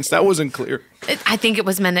 hours, seconds. That wasn't clear. I think it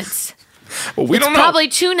was minutes. Well, we It's don't know. probably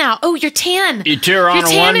 2 now. Oh, your tan. You two are on your a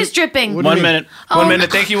tan one- is dripping. What do you mean? 1 minute. Oh, 1 minute.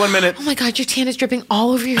 Thank you. 1 minute. Oh my God, your tan is dripping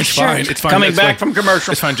all over your It's shirt. fine. It's fine. Coming It's back fine. from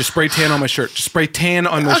commercial. It's fine. Just spray tan on my shirt. Just spray tan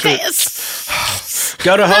on my Okay. shirt.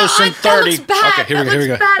 Go to host in That 30. looks bad. Okay, here we That go. Here we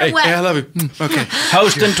go. looks bad and Hey, wet. I love you. Okay.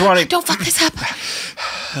 Host in 20. Don't fuck this up.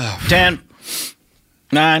 10,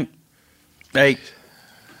 9, 8.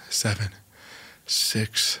 7,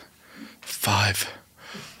 6, 5,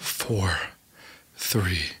 4,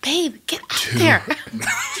 3. Babe, get out there.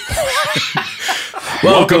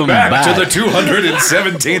 Welcome back to the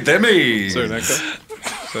 217th Emmys. Sorry, Is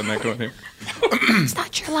that not going here? It's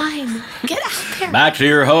not your line. Get out there. Back to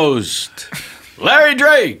your host, Larry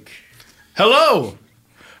Drake. Hello.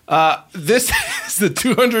 This is the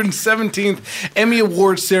 217th Emmy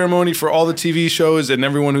Awards ceremony for all the TV shows and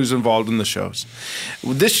everyone who's involved in the shows.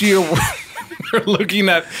 This year, we're looking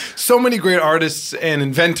at so many great artists and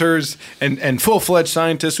inventors and full-fledged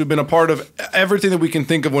scientists who've been a part of everything that we can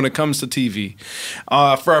think of when it comes to TV.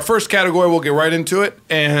 For our first category, we'll get right into it,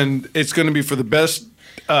 and it's going to be for the best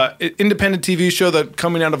independent TV show that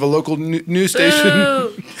coming out of a local news station.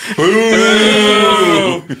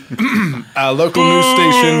 A local news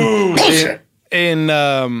station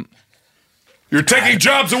You're taking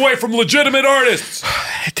jobs away from legitimate artists.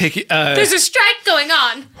 There's a strike going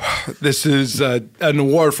on. This is an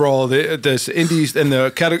award for all this indies and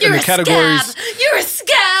the categories. Scab. You're a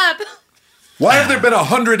scab. Why have there been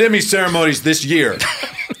 100 Emmy ceremonies this year?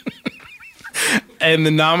 And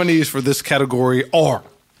the nominees for this category are.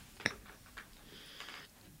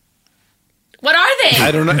 What are they?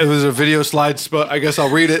 I don't know. It was a video slide, but I guess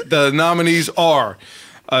I'll read it. The nominees are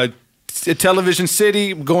Television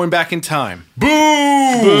City, Going Back in Time. Boo!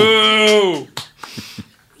 Boo!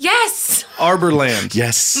 Yes. Arborland.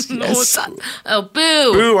 Yes. No, it's not. Oh,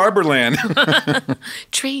 boo. Boo, Arborland.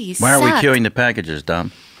 Trees. Why are we suck. queuing the packages,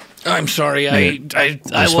 Dom? I'm sorry.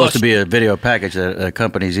 There's supposed to be a video package that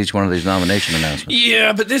accompanies each one of these nomination announcements.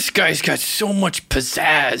 Yeah, but this guy's got so much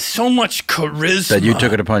pizzazz, so much charisma. That you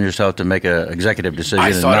took it upon yourself to make an executive decision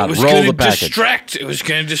and thought not it was roll gonna the package. distract. It was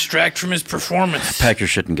going to distract from his performance. Pack your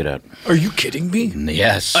shit and get out. Are you kidding me?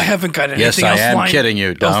 Yes. I haven't got anything Yes, else I am lined. kidding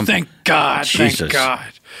you, Dom. Oh, thank God. Jesus. Thank God.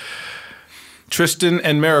 Tristan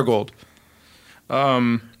and Marigold.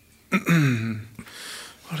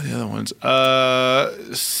 What are the other ones?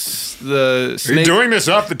 The snake. Are you doing this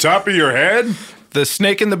off the top of your head? The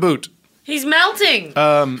Snake in the Boot. He's melting.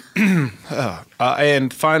 And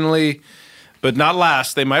finally, but not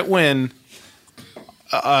last, they might win.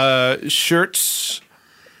 Shirts.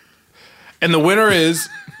 And the winner is.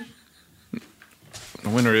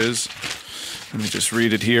 Let me just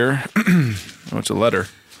read it here. Oh, it's a letter.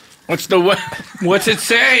 What's it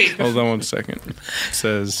say? Hold on 1 second. It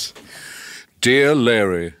says, Dear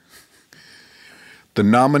Larry, the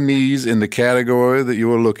nominees in the category that you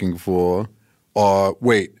are looking for are,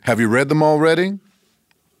 wait, have you read them already?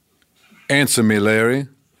 Answer me, Larry.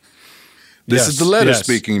 This is the letter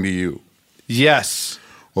speaking to you. Yes.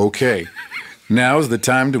 Okay. Now is the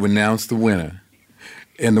time to announce the winner.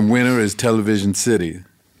 And the winner is Television City.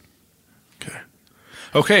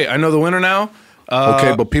 Okay, I know the winner now.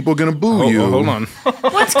 Okay, but people are going to boo you. Hold on.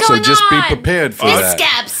 What's going So just on? be prepared for this that.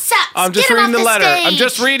 scab sucks. I'm just Get him reading the off letter. stage. I'm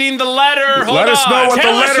just reading the letter. Hold Let us know on. what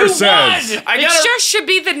Tell the us letter who says. won. It just should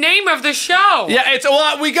be the name of the show.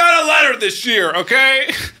 Yeah, we got a letter this year, okay?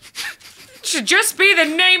 It should just be the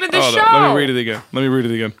name of the Hold show. on, let me read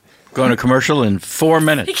it again. Going to commercial in 4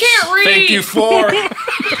 minutes. He can't read. Thank you for.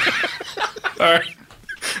 All right.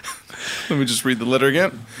 Let me just read the letter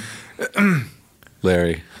again.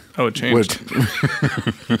 Larry. Oh, it changed.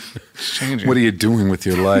 It's changing. What are you doing with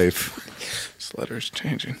your life? This letter is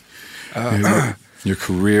changing. Your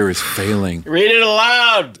career is failing. Read it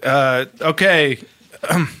aloud. Okay.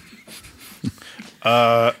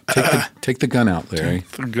 Take the gun out, Larry.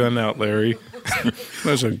 Take the gun out, Larry.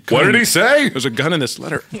 There's a gun. What did he say? There's a gun in this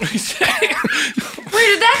letter. Where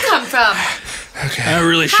did that come from? I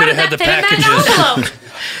really should have had the packages. Envelope?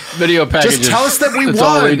 Video packages. Just tell us that we That's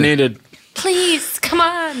won. all we needed. Please, come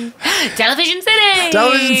on. Television City.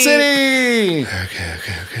 Television City.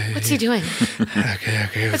 What's he doing?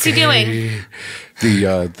 What's he doing?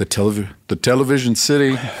 The Television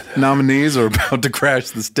City nominees are about to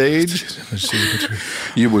crash the stage.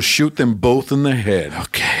 You will shoot them both in the head.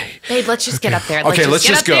 Okay. Babe, let's just get up there. Okay, let's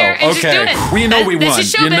get just up there go. and just Okay. do it. We know we This won. is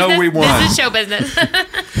show You know business. we won. This is show business.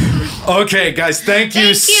 Okay, guys, thank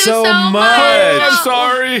you so so much. much. I'm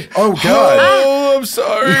sorry. Oh, God. Oh, I'm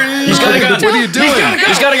sorry. He's got a gun. What are you doing?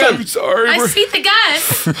 He's got a gun. I'm sorry. I see the gun.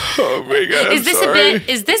 Oh, my God. Is this a bit?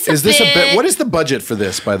 Is this a Is this bit? a bit? What is the budget for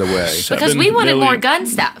this, by the way? Because we wanted more gun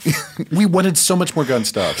stuff. We wanted so much more gun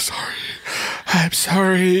stuff. I'm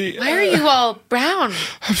sorry. Why are you all brown?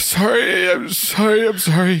 I'm sorry.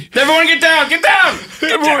 Everyone get down. Get down.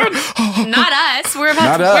 Get down. Not us. We're about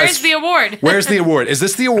Not to. us. Where's the award? Where's the award? Is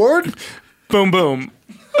this the award? Boom, boom.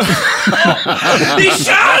 He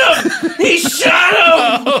shot him. He shot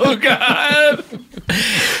him. Oh, God.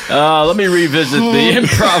 Let me revisit the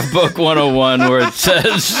Improv Book 101 where it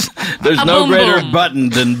says there's A no boom greater boom. button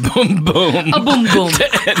than boom boom A boom boom.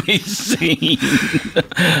 to any scene.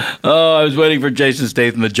 Oh, I was waiting for Jason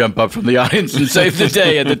Statham to jump up from the audience and save the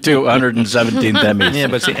day at the 217th Emmys. Yeah,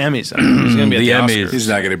 but it's the Emmys. He's going to be The at the Emmys. Oscars. He's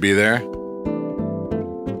not going to be there.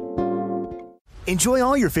 Enjoy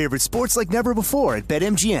all your favorite sports like never before at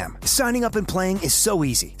BetMGM. Signing up and playing is so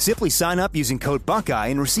easy. Simply sign up using code Buckeye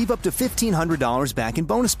and receive up to $1,500 back in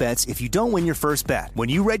bonus bets if you don't win your first bet. When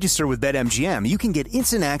you register with BetMGM, you can get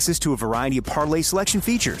instant access to a variety of parlay selection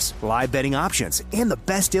features, live betting options, and the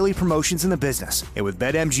best daily promotions in the business. And with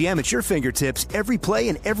BetMGM at your fingertips, every play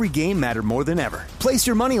and every game matter more than ever. Place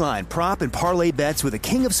your moneyline, prop, and parlay bets with the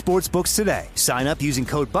king of sportsbooks today. Sign up using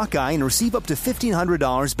code Buckeye and receive up to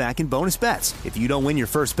 $1,500 back in bonus bets. if you don't win your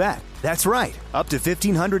first bet. That's right, up to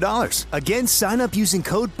 $1,500. Again, sign up using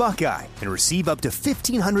code Buckeye and receive up to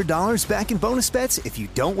 $1,500 back in bonus bets if you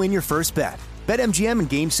don't win your first bet. BetMGM and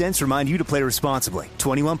GameSense remind you to play responsibly.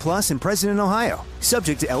 21 plus and present in Ohio.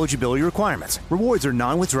 Subject to eligibility requirements. Rewards are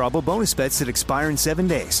non-withdrawable bonus bets that expire in 7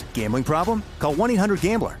 days. Gambling problem? Call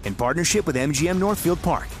 1-800-GAMBLER in partnership with MGM Northfield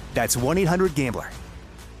Park. That's 1-800-GAMBLER.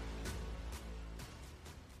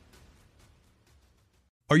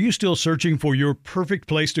 Are you still searching for your perfect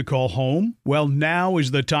place to call home? Well, now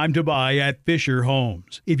is the time to buy at Fisher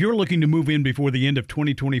Homes. If you're looking to move in before the end of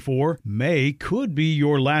 2024, May could be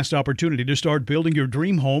your last opportunity to start building your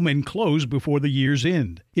dream home and close before the year's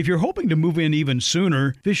end. If you're hoping to move in even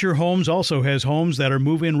sooner, Fisher Homes also has homes that are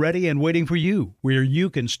move-in ready and waiting for you, where you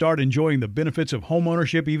can start enjoying the benefits of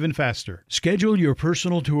homeownership even faster. Schedule your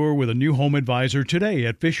personal tour with a new home advisor today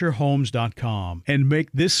at FisherHomes.com and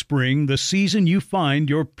make this spring the season you find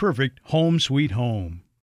your perfect home sweet home.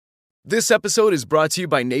 This episode is brought to you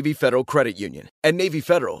by Navy Federal Credit Union. At Navy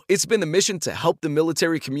Federal, it's been the mission to help the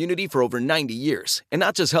military community for over 90 years. And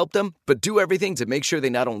not just help them, but do everything to make sure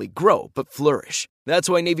they not only grow, but flourish. That's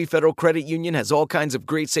why Navy Federal Credit Union has all kinds of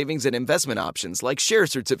great savings and investment options like share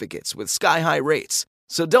certificates with sky-high rates.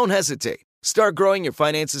 So don't hesitate. Start growing your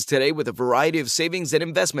finances today with a variety of savings and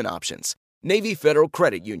investment options. Navy Federal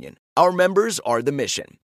Credit Union. Our members are the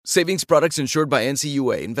mission. Savings products insured by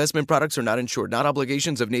NCUA. Investment products are not insured, not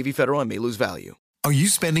obligations of Navy Federal and may lose value. Are you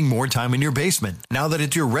spending more time in your basement now that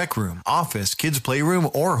it's your rec room, office, kids' playroom,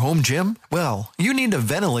 or home gym? Well, you need to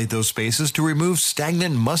ventilate those spaces to remove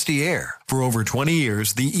stagnant, musty air. For over 20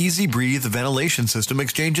 years, the Easy Breathe ventilation system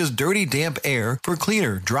exchanges dirty, damp air for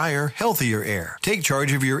cleaner, drier, healthier air. Take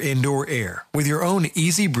charge of your indoor air with your own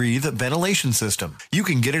Easy Breathe ventilation system. You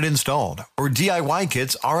can get it installed, or DIY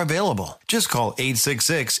kits are available. Just call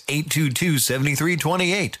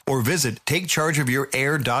 866-822-7328 or visit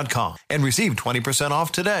takechargeofyourair.com and receive 20%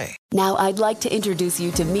 off today. Now I'd like to introduce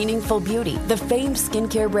you to Meaningful Beauty, the famed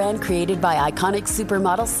skincare brand created by iconic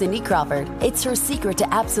supermodel Cindy Crawford. It's her secret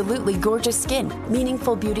to absolutely gorgeous skin.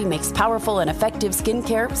 Meaningful Beauty makes powerful and effective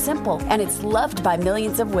skincare simple, and it's loved by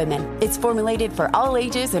millions of women. It's formulated for all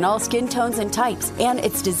ages and all skin tones and types, and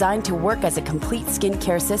it's designed to work as a complete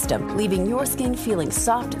skincare system, leaving your skin feeling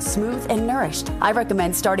soft, smooth, and nourished. I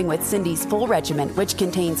recommend starting with Cindy's full regimen, which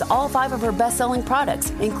contains all 5 of her best-selling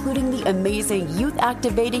products, including the amazing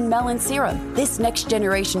youth-activating Melon Serum. This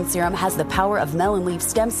next-generation serum has the power of melon leaf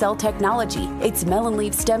stem cell technology. It's melon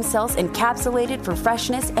leaf stem cells encapsulated for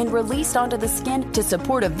freshness and released onto the skin to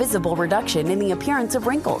support a visible reduction in the appearance of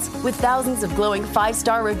wrinkles. With thousands of glowing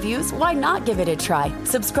 5-star reviews, why not give it a try?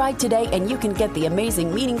 Subscribe today and you can get the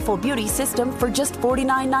amazing Meaningful Beauty system for just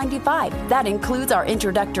 $49.95. That includes our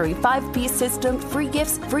introductory 5-piece system, free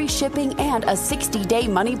gifts, free shipping, and a 60-day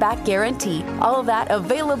money-back guarantee. All of that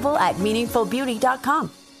available at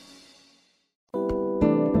meaningfulbeauty.com.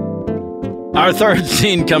 Our third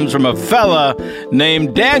scene comes from a fella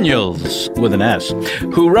named Daniels, with an S,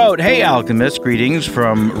 who wrote, "Hey, Alchemist, greetings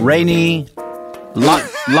from rainy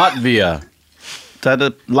Latvia." Is that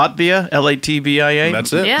a Latvia? Latvia?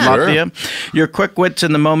 That's it. Yeah. Latvia. Your quick wits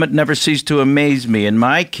in the moment never cease to amaze me. In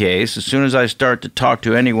my case, as soon as I start to talk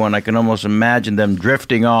to anyone, I can almost imagine them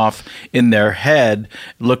drifting off in their head,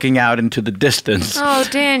 looking out into the distance. Oh,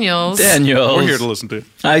 Daniels. Daniels. We're here to listen to it.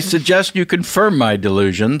 I suggest you confirm my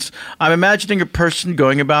delusions. I'm imagining a person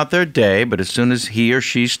going about their day, but as soon as he or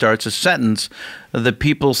she starts a sentence, the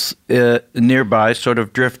people nearby sort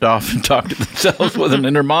of drift off and talk to themselves with an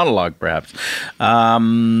inner monologue, perhaps.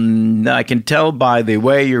 I can tell by the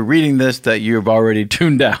way you're reading this that you've already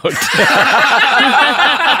tuned out.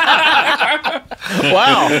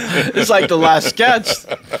 Wow. It's like the last sketch.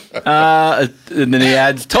 And then he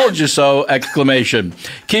adds, "Told you so!" exclamation.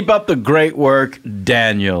 Keep up the great work,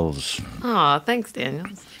 Daniels. Oh, thanks,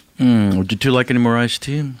 Daniels. Would you two like any more iced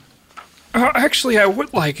tea? Actually, I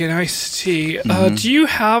would like an iced tea. Do you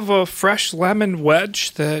have a fresh lemon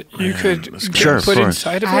wedge that you could put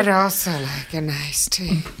inside of it? I'd also like an iced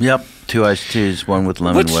tea. Yep, 2 iced teas, one with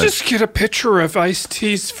lemon wedge. Let's just get a pitcher of iced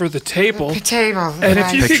teas for the table. And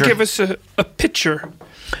if you could give us a pitcher.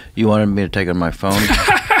 You wanted me to take it on my phone?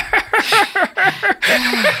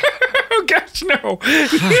 Oh, gosh, no.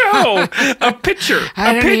 No, a pitcher.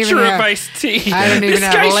 A pitcher of iced tea. I don't even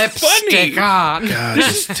have lipstick on. God,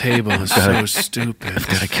 this table is so stupid. I've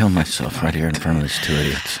got to kill myself right here in front of these 2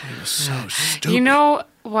 idiots. So stupid. You know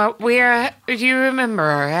what do you remember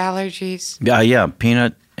our allergies? Yeah,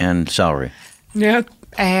 peanut and celery. Yeah.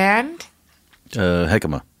 And?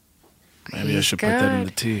 Jicama. Maybe I should put that in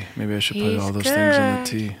the tea. Maybe I should put all those things in the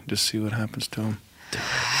tea. Just see what happens to them.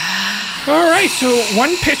 All right, so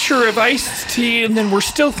 1 pitcher of iced tea, and then we're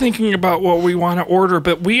still thinking about what we want to order,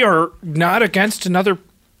 but we are not against another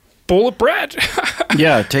bowl of bread.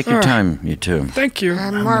 Yeah, take your time, you two. Thank you.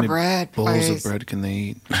 And more bread, bowls please. of bread can they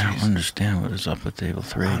eat? I don't understand what is up with table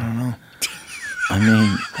 3. I don't know. I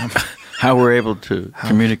mean, how we're able to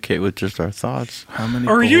communicate with just our thoughts. How many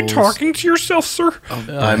Are you bowls talking to yourself, sir?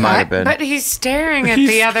 I might have been. But he's staring at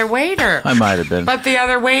the other waiter. I might have been. But the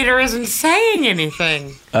other waiter isn't saying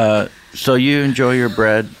anything. So you enjoy your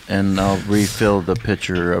bread, and I'll refill the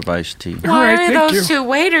pitcher of iced tea. Why are those two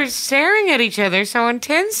waiters staring at each other so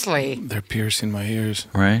intensely? They're piercing my ears.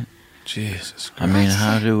 Right? Jesus Christ. I mean,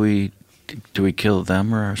 how do we kill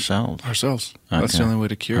them or ourselves? Ourselves. That's the only way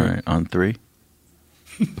to cure All it. right, on 3?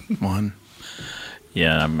 1.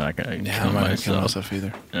 Yeah, I'm not going to kill myself.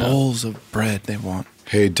 Either. Yeah. Bowls of bread they want.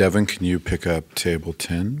 Hey, Devin, can you pick up table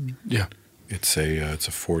 10? Yeah. It's a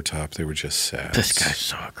 4-top. They were just sad. This guy's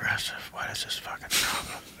so aggressive. What is this fucking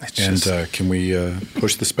problem? And can we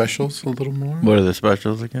push the specials a little more? What are the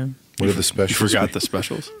specials again? What are the specials? You forgot the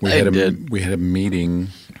specials? We had a meeting.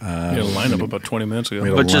 You had a lineup about 20 minutes ago. We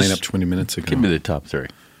had a lineup 20 minutes ago. Give me the top 3.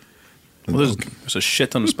 Well, there's a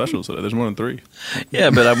shit ton of specials today. There's more than 3. Yeah,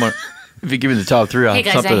 but I want. If you give me the top 3, I'll Hey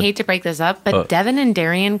guys, have I something. hate to break this up, but Devin and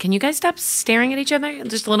Darian, can you guys stop staring at each other?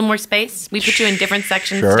 Just a little more space. We put you in different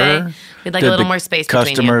sections Sure. today. We'd like Did a little the more space between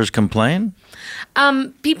you. Customers complain?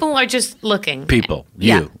 People are just looking. People.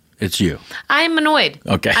 Yeah. You. It's you. I'm annoyed.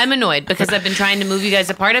 Okay. I'm annoyed because I've been trying to move you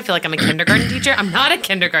guys apart. I feel like I'm a kindergarten teacher. I'm not a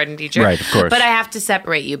kindergarten teacher. Right, of course. But I have to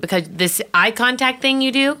separate you because this eye contact thing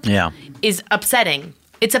you do Yeah. is upsetting.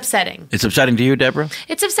 It's upsetting. It's upsetting to you, Deborah?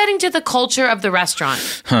 It's upsetting to the culture of the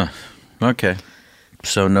restaurant. Huh. Okay.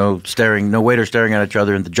 So no waiter staring at each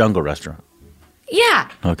other in the Jungle restaurant. Yeah.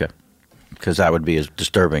 Okay. Because that would be as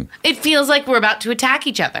disturbing. It feels like we're about to attack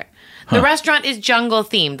each other. The Huh. restaurant is jungle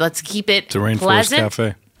themed. Let's keep it It's a Rainforest pleasant.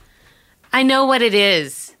 Cafe. I know what it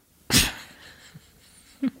is.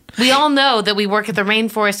 We all know that we work at the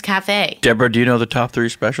Rainforest Cafe. Deborah, do you know the top 3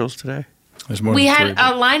 specials today? There's We had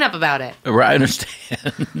a lineup about it. Right, I understand.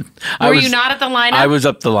 Were you not at the lineup? I was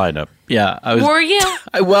up the lineup. Yeah, I was. Were you?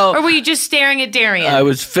 Well, or were you just staring at Darian? I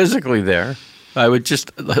was physically there. I would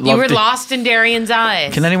just. You were lost in Darian's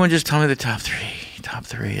eyes. Can anyone just tell me the top 3? Top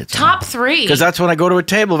 3. It's Top 3? Because that's when I go to a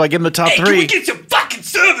table. If I give them the top 3. Can we get some fucking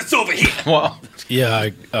service over here? Well, yeah,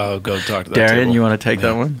 I'll go talk to that Darian, table. you want to take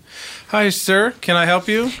that one? Hi, sir. Can I help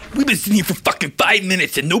you? We've been sitting here for fucking 5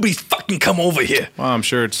 minutes and nobody's fucking come over here. Well, I'm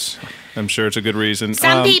sure it's a good reason.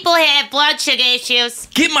 Some people have blood sugar issues.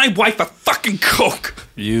 Get my wife a fucking Coke.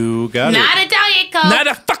 You got Not a Diet Coke. Not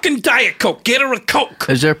a fucking Diet Coke. Get her a Coke.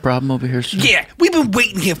 Is there a problem over here, sir? Yeah, we've been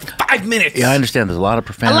waiting here for 5 minutes. Yeah, I understand. There's a lot of A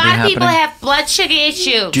profanity lot of happening. people have blood sugar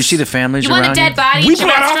issues. Do you see the families You want a around dead body We at your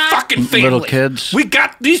brought our restaurant? fucking family. Little kids. We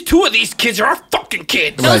got these 2 of these kids are our fucking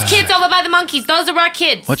kids. Those kids over by the monkeys, those are our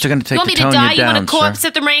kids. What's it going to take You want to me to tone die? you You down, want a corpse sir?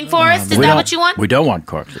 at the rainforest? Is We that don't- what you want? We don't want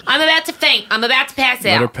corpses. I'm about to faint. I'm about to pass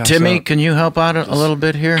out. Timmy, can you help out a little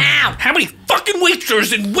bit here? Ow! How many fucking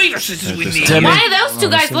waiters and waitresses do we need? Timmy. Why are those two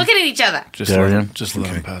guys looking at each other? Darian? Just let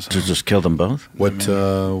him pass. Just kill them both? What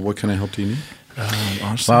kind of help do you need?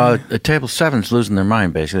 Honestly, Well, table 7's losing their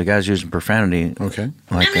mind, basically. The guy's using profanity. Okay.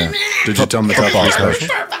 Like, Did you tell them the top 3 specials?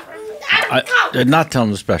 I did not tell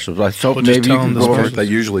them the specials. I thought Well, just maybe tell you them could the go over. specials. That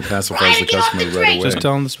usually pacifies the customer right away. just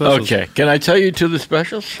tell them the specials. Okay, can I tell you 2 of the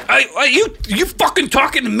specials? Are you fucking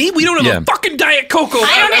talking to me? We don't have Yeah. a fucking Diet Coke. I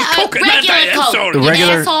don't have Coke, a not regular Diet Coke. soda. The You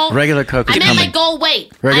regular asshole. regular Coke is I'm at my coming. goal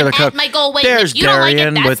weight. Regular I'm Coke. at my goal weight. There's If you don't like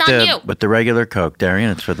Darian it, with that's on the you. with the regular Coke. Darian,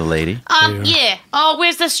 it's for the lady. Yeah. Oh,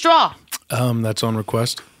 where's the straw? That's on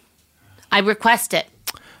request. I request it.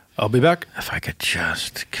 I'll be back. If I could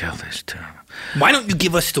just kill these 2. Why don't you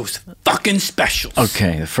give us those fucking specials?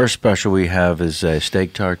 Okay, the first special we have is a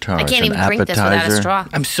steak tartare. I It's can't an even drink this without a appetizer. straw.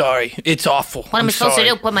 I'm sorry. It's awful. What am I supposed to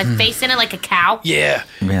do? Put my face in it like a cow? Yeah.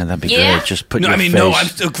 Man, that'd be Yeah? great. Just put No, your I mean, face. no, I'm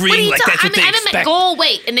What are agreeing you like talking? that's what they I'm at expect. goal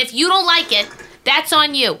weight, and if you don't like it, that's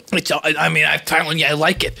on you. I mean, I'm telling you, I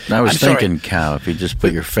like it. I was I'm sorry. thinking, cow, if you just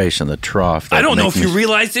put your face in the trough. I that'd don't know make if you me-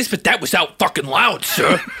 realize this, but that was out fucking loud,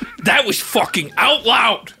 sir. That was fucking out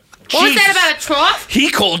loud. What was that Jesus. about a trough? He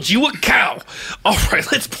called you a cow. All right,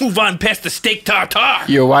 let's move on past the steak tartare.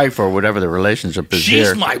 Your wife, or whatever the relationship is She's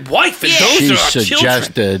here. my wife, and Yeah. those She are our children.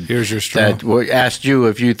 suggested Here's your straw. that asked you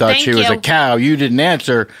if you thought Thank she was you. a cow. You didn't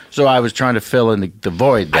answer, so I was trying to fill in the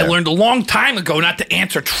void I there. learned a long time ago not to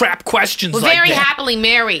answer trap questions We're like very that. happily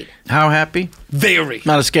married. How happy? Very.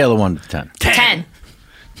 On a scale of 1 to 10. 10.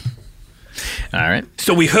 All right.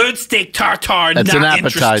 So we heard steak tartare. That's not an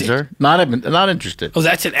appetizer. Not interested. Oh,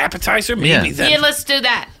 that's an appetizer? Maybe Yeah. then. Yeah, let's do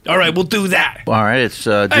that. All right, we'll do that. All right. It's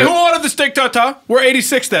Hey, who ordered the steak tartare? We're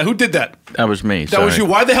 86 then. Who did that? that was me. That was you.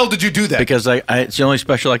 Why the hell did you do that? Because it's the only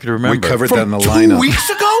special I could remember. From 2 weeks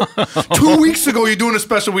ago? 2 weeks ago, you're doing a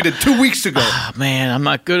special we did 2 weeks ago. Oh, man, I'm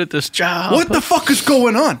not good at this job. What the fuck is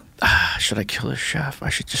going on? Should I kill a chef? I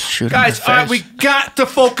should just shoot Guys, him in the face. we got to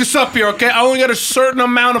focus up here, okay? I only got a certain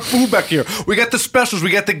amount of food back here. We got the specials.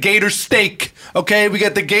 We got the gator steak, okay? We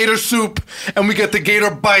got the gator soup, and we got the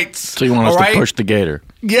gator bites. So you want us to push the gator?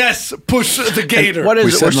 Yes, push the gator. What is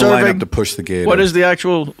we it? set We're in the lineup serving? to push the gator. What is the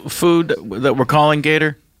actual food that we're calling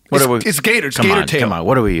gator? What It's gator. It's Come gator on, tail. Come on.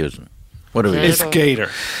 What are we using? What are we It's using? gator.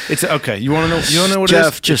 It's okay. You want to know? You want to know what Jeff,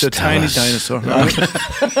 it is? just it's a tell tiny us. dinosaur.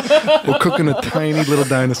 Right? We're cooking a tiny little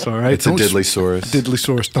dinosaur. Right? It's a diddlysaurus.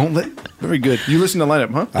 Diddlysaurus. Don't let. Very good. You listen to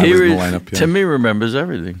lineup, huh? I was in the lineup. Yeah. Timmy remembers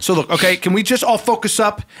everything. So look, okay. Can we just all focus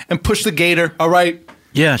up and push the gator? All right.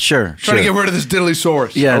 Yeah, sure. Trying to get rid of this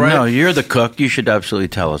diddlysaurus. Yeah, all right? no, you're the cook. You should absolutely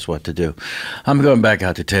tell us what to do. I'm going back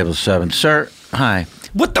out to table 7. Sir, hi.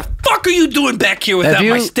 What the fuck are you doing back here without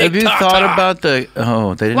my steak Have you tartare? thought about the...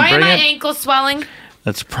 Oh, they didn't Why are bring my it? ankles swelling?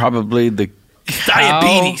 That's probably the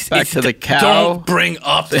Diabetes. Back It's to the cow. Don't bring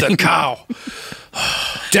up the cow.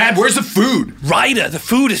 Dad, where's the food? Ryder, the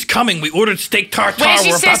food is coming. We ordered steak tartare. Where's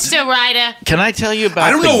your We're about to- sister, Ryder? Can I tell you about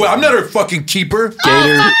I don't the know. I'm not her fucking keeper. Gator?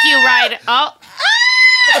 Oh, fuck you, Ryder. Oh.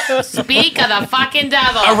 Speak of the fucking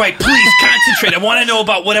devil. All right, please concentrate. I want to know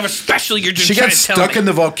about whatever special you're just She trying got to tell stuck me. in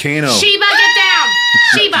the volcano. Sheba, get down.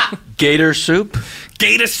 Sheba. Gator soup?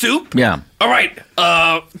 Gator soup? Yeah. All right.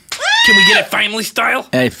 Can we get it family style?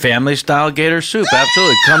 A family-style gator soup.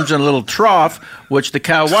 Absolutely. It comes in a little trough, which the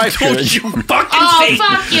cow wife Don't should... you fucking Oh, say.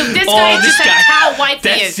 fuck you. This Oh, guy this just said guy. cow wife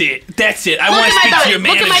That's is. it. That's it. I Look want to at speak my to your belly.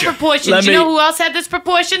 Look manager. at my proportions. Let You me- know who else had this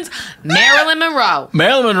proportions? Marilyn Monroe.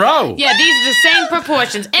 Marilyn Monroe? Yeah, these are the same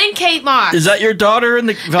proportions. And Kate Moss. Is that your daughter in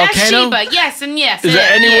the That's volcano? Sheba. Yes and yes. Is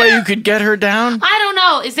there and any yeah. way you could get her down? I don't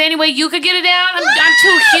know. Is there any way you could get it down? I'm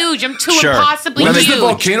too huge. I'm too Sure. impossibly When huge. does the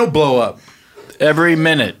volcano blow up? Every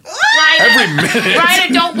minute. Ryder, Every minute.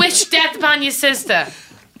 Ryder, don't wish death upon your sister.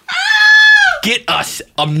 Get us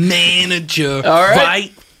a manager All right.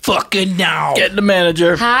 right fucking now. Get the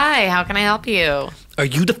manager. Hi, how can I help you? Are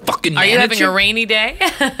you the fucking Are manager? you having a rainy day?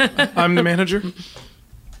 I'm the manager.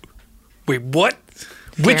 Wait, what?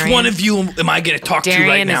 Which Darian. one of you am I going to talk to right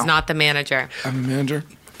Darian now? is not the manager. I'm the manager.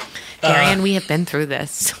 Darian, we have been through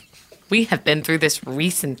this. We have been through this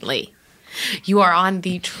recently. You are on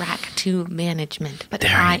the track to management, but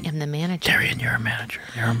I am the manager. Darian, you're a manager.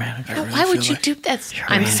 You're a manager. But why would you do this?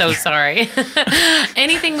 I'm so sorry.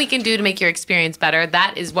 Anything we can do to make your experience better,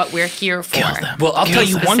 that is what we're here for. Well, I'll tell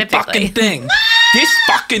you one Specifically. fucking thing. This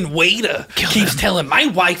fucking waiter keeps telling my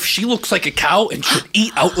wife she looks like a cow and should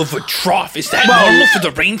eat out of a trough. Is that normal for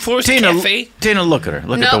the Rainforest Cafe? Tina, look at her.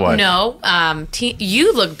 Look at the wife. No.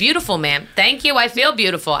 You look beautiful, ma'am. Thank you. I feel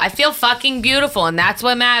beautiful. I feel fucking beautiful, and that's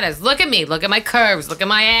what matters. Look at me. Look at my curves. Look at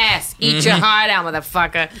my ass. Eat your heart out,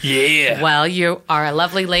 motherfucker. Yeah. Well, you are a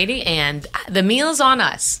lovely lady, and the meal's on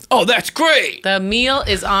us. Oh, that's great. The meal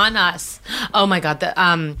is on us. Oh my God. The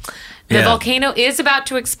Yeah. volcano is about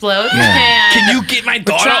to explode. Yeah. And Can you get my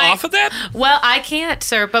daughter trying- off of that? Well, I can't,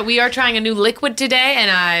 sir, but we are trying a new liquid today,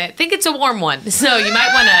 and I think it's a warm one. So you might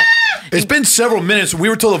want to. It's been several minutes. We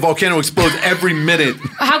were told the volcano explodes every minute.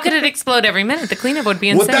 How could it explode every minute? The cleanup would be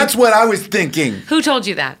insane. Well, that's what I was thinking. Who told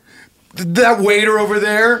you that? That waiter over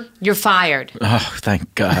there. You're fired. Oh,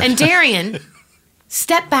 thank God. And Darian,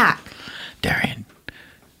 step back. Darian,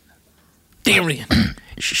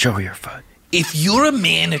 Show her your foot. If you're a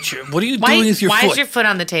manager, what are you Why doing with your why foot? is your foot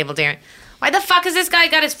on the table, Darian? Why the fuck has this guy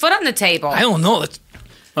got his foot on the table? I don't know.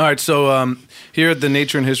 All right, so here at the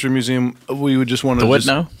Nature and History Museum, we would just want to The what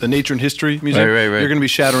now? The Nature and History Museum. Right. You're going to be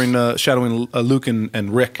shadowing Luke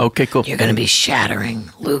and Rick. Okay, cool. You're going to be shattering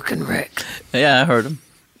Luke and Rick. Yeah, I heard him.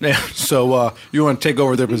 Yeah, so you want to take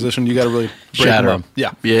over their position, you got to really break Shatter them up. 'em.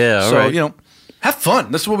 Yeah. Yeah, all so, right. have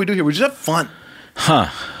fun. That's what we do here. We just have fun. Huh.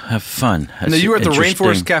 Have fun. Now, you were at the Interesting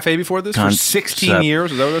Rainforest Cafe before this for 16 concept.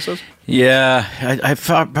 years. Is that what that says? Yeah, I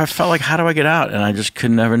felt like, how do I get out? And I just could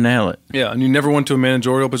never nail it. Yeah, and you never went to a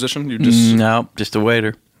managerial position? You just No, just a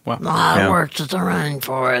waiter. Wow. I Yeah. worked at the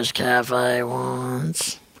Rainforest Cafe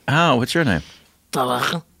once. Oh, what's your name?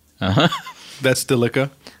 Uh-huh. That's Delica.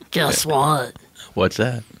 Guess what? What's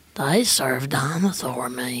that? They serve dinosaur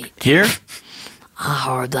meat. Here? I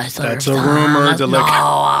heard they serve That's a rumor, No, Delica.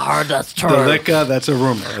 I heard that's true. Delica, that's a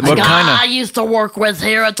rumor. The guy I used to work with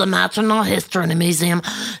here at the Natural History Museum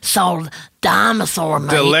sold dinosaur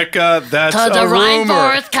meat Delica, that's to a the rumor.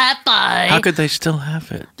 Rainforest Cafe. say. How could they still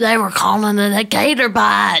have it? They were calling it a gator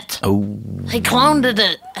bite. Oh. He cloned it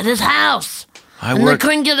at his house. And they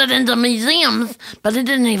couldn't get it into museums, but he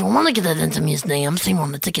didn't even want to get it into museums. He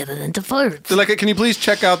wanted to get it into foods. Deleka, can you please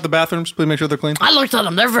check out the bathrooms? Please make sure they're clean. I looked at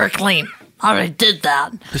them. They're very clean. I already did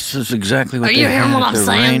that. This is exactly what Are they you hearing had what at I'm the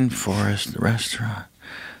saying? Rainforest restaurant.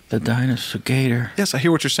 The Dinosaur Gator. Yes, I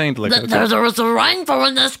hear what you're saying, Deleka. There was a rainforest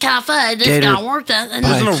in this cafe. This Gator guy worked at. And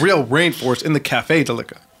There's no real rainforest in the cafe,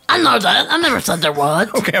 Deleka. I know that. I never said there was.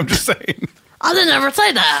 Okay, I'm just saying. I didn't ever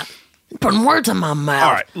say that. You're putting words in my mouth.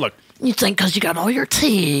 All right, look. You think because you got all your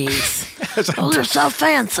teeth. Those are so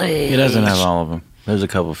fancy. He doesn't have all of them. There's a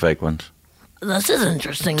couple fake ones. This is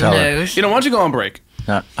interesting Tell her. news. You know, why don't you go on break?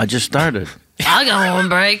 I just started. I'll go on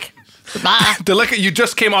break. Goodbye. Deleka, you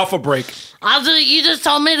just came off a break. You just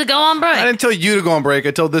told me to go on break. I didn't tell you to go on break.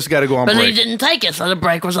 I told this guy to go on But break. he didn't take it, so the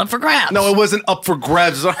break was up for grabs. No, it wasn't up for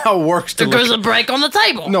grabs. That's not how it works. There's a break on the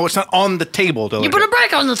table. No, it's not on the table, Deleka. You put a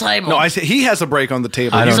break on the table. No, I said he has a break on the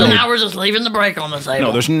table. So now we're just leaving the break on the table.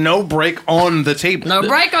 No, there's no break on the table. No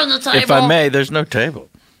break on the table. If I may, there's no table.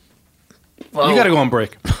 Whoa. You got to go on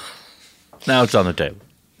break. Now it's on the table.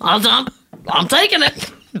 I'm taking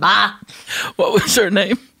it. Bye. What was her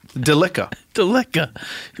name? Deleka. Deleka.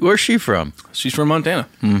 Where's she from? She's from Montana.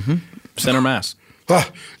 Mm-hmm. Center Mass.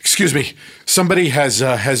 Excuse me. Somebody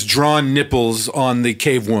has drawn nipples on the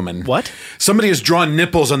cave woman. What? Somebody has drawn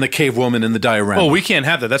nipples on the cave woman in the diorama. Oh, we can't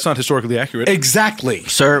have that. That's not historically accurate. Exactly.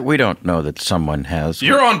 Sir, we don't know that someone has.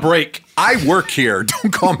 You're on break. I work here.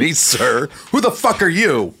 Don't call me sir. Who the fuck are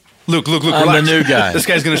you? Luke, I'm relax. the new guy. This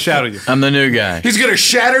guy's going to shatter you. I'm the new guy. He's going to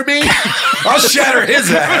shatter me? I'll shatter his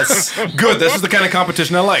ass. Good. This is the kind of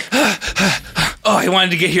competition I like. Oh, I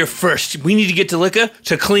wanted to get here first. We need to get Deleka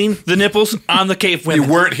to clean the nipples on the cave women.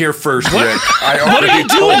 You weren't here first, Rick. What are you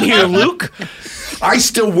doing here, Luke? I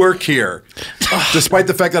still work here, despite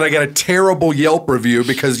the fact that I got a terrible Yelp review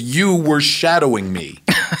because you were shadowing me.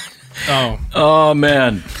 Oh,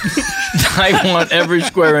 man. I want every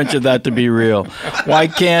square inch of that to be real. Why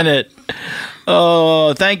can't it?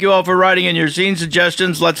 Oh, thank you all for writing in your scene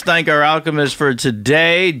suggestions. Let's thank our alchemist for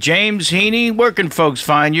today, James Heaney. Where can folks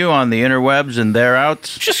find you on the interwebs and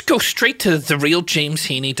thereouts? Just go straight to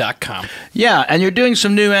therealjamesheaney.com. Yeah, and you're doing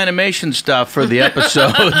some new animation stuff for the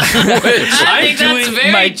episodes. I think that's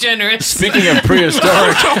very generous. Speaking of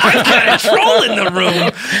prehistoric, I've got a troll in the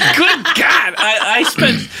room. Good God,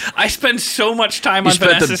 I spend so much time on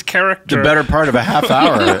Vanessa's character. The better part of a half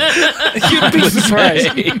hour. You'd be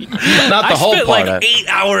surprised. Not the whole I spent part. like 8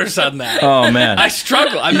 hours on that. Oh, man. I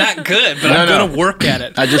struggle. I'm not good, but I'm going to work at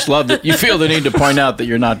it. I just love that you feel the need to point out that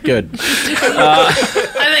you're not good.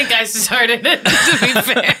 I think I started it, to be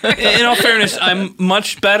fair. In all fairness, I'm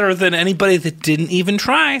much better than anybody that didn't even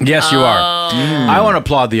try. Yes, you are. I want to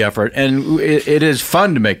applaud the effort, and it is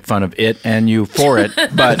fun to make fun of it and you for it,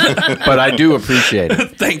 but I do appreciate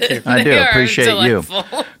it. Thank you. I do They are appreciate you.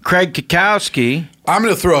 delightful. Craig Kikowski. I'm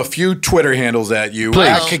going to throw a few Twitter handles at you. Please.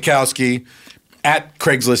 At Kikowski, at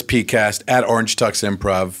Craigslist PCast, at Orange Tux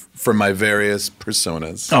Improv for my various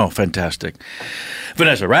personas. Oh, fantastic.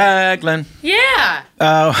 Vanessa Ragland. Yeah.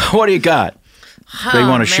 What do you got? They Oh,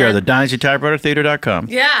 want to share man. the DynastyTypewriterTheater.com.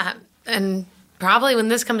 Yeah. And probably when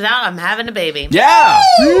this comes out, I'm having a baby. Yeah.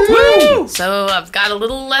 Woo! So I've got a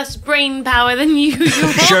little less brain power than usual.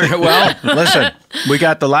 Sure. Well, listen, we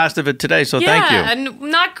got the last of it today, so thank you. And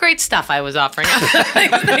not great stuff I was offering.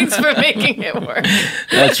 Thanks for making it work.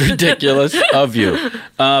 That's ridiculous of you.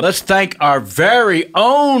 Let's thank our very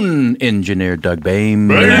own engineer, Doug Bain.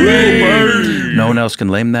 No one else can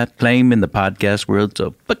claim in the podcast world,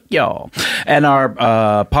 so fuck y'all. And our You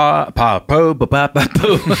got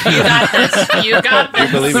this. You got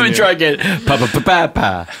this. Let me try again.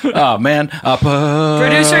 Pa. Oh, man.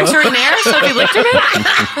 Producer extraordinaire, Sophie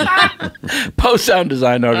Lichterman. Post sound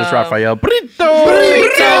design artist, Rafael Brito.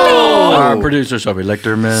 Our producer, Sophie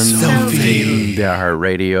Lichterman. Sophie. The Heart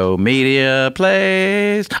Radio Media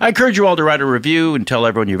Plays. I encourage you all to write a review and tell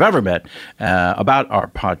everyone you've ever met about our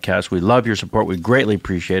podcast. We love your support. We greatly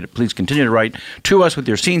appreciate it. Please continue to write to us with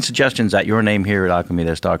your scene suggestions at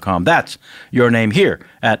yournamehere@alchemythis.com. That's your name here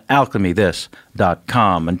at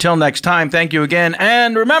alchemythis.com. Until next time, thank you again.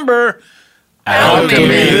 And remember, Alchemy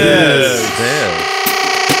This.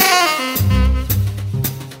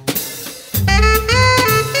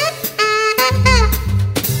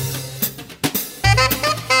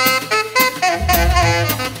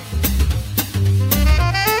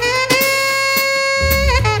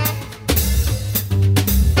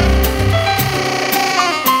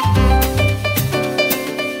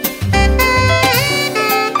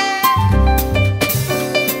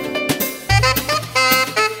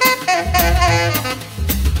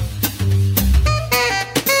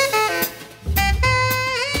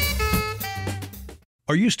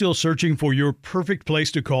 Are you still searching for your perfect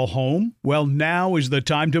place to call home? Well, now is the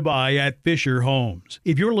time to buy at Fisher Homes.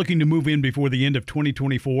 If you're looking to move in before the end of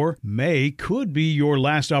 2024, May could be your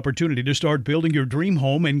last opportunity to start building your dream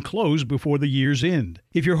home and close before the year's end.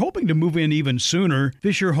 If you're hoping to move in even sooner,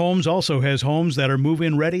 Fisher Homes also has homes that are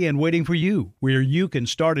move-in ready and waiting for you, where you can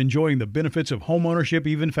start enjoying the benefits of homeownership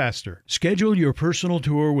even faster. Schedule your personal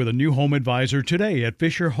tour with a new home advisor today at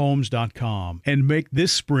FisherHomes.com and make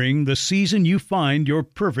this spring the season you find your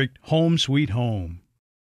perfect home sweet home.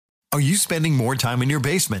 Are you spending more time in your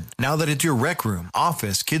basement now that it's your rec room,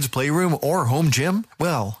 office, kids' playroom, or home gym?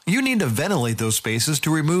 Well, you need to ventilate those spaces to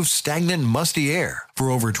remove stagnant, musty air. For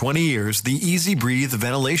over 20 years, the Easy Breathe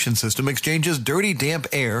ventilation system exchanges dirty, damp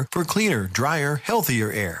air for cleaner, drier, healthier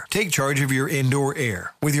air. Take charge of your indoor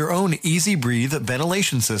air with your own Easy Breathe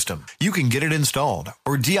ventilation system. You can get it installed,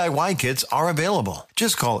 or DIY kits are available.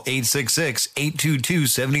 Just call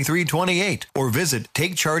 866-822-7328 or visit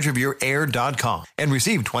takechargeofyourair.com and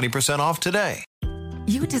receive 20% off today.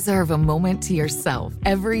 You deserve a moment to yourself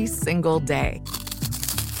every single day.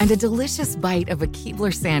 And a delicious bite of a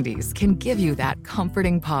Keebler Sandies can give you that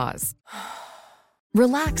comforting pause.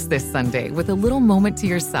 Relax this Sunday with a little moment to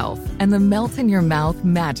yourself and the melt-in-your-mouth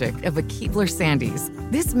magic of a Keebler Sandies.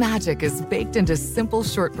 This magic is baked into simple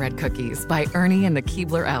shortbread cookies by Ernie and the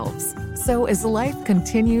Keebler Elves. So as life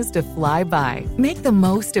continues to fly by, make the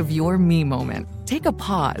most of your me moment. Take a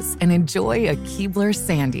pause and enjoy a Keebler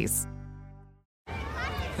Sandies.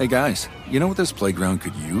 Hey guys, you know what this playground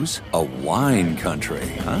could use? A wine country,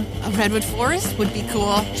 huh? A redwood forest would be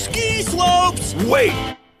cool. Ski slopes! Wait!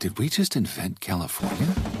 Did we just invent California?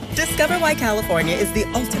 Discover why California is the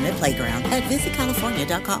ultimate playground at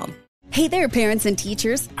visitcalifornia.com. Hey there, parents and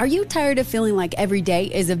teachers. Are you tired of feeling like every day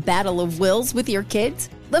is a battle of wills with your kids?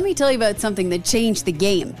 Let me tell you about something that changed the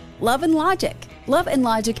game. Love and Logic. Love and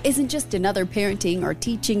Logic isn't just another parenting or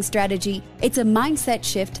teaching strategy. It's a mindset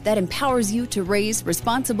shift that empowers you to raise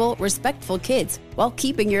responsible, respectful kids while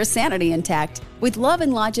keeping your sanity intact. With Love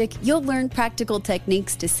and Logic, you'll learn practical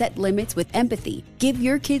techniques to set limits with empathy, give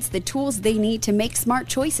your kids the tools they need to make smart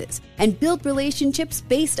choices, and build relationships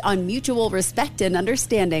based on mutual respect and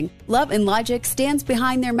understanding. Love and Logic stands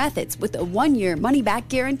behind their methods with a 1-year money-back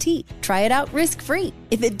guarantee. Try it out risk-free.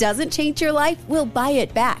 If it doesn't change your life, we'll buy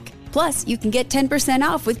it back. Plus, you can get 10%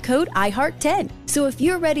 off with code IHEART10. So if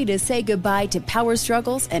you're ready to say goodbye to power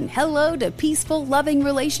struggles and hello to peaceful, loving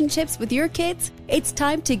relationships with your kids, it's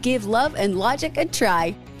time to give Love and Logic a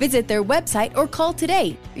try. Visit their website or call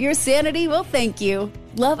today. Your sanity will thank you.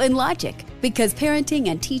 Love and Logic, because parenting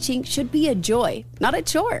and teaching should be a joy, not a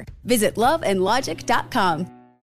chore. Visit loveandlogic.com.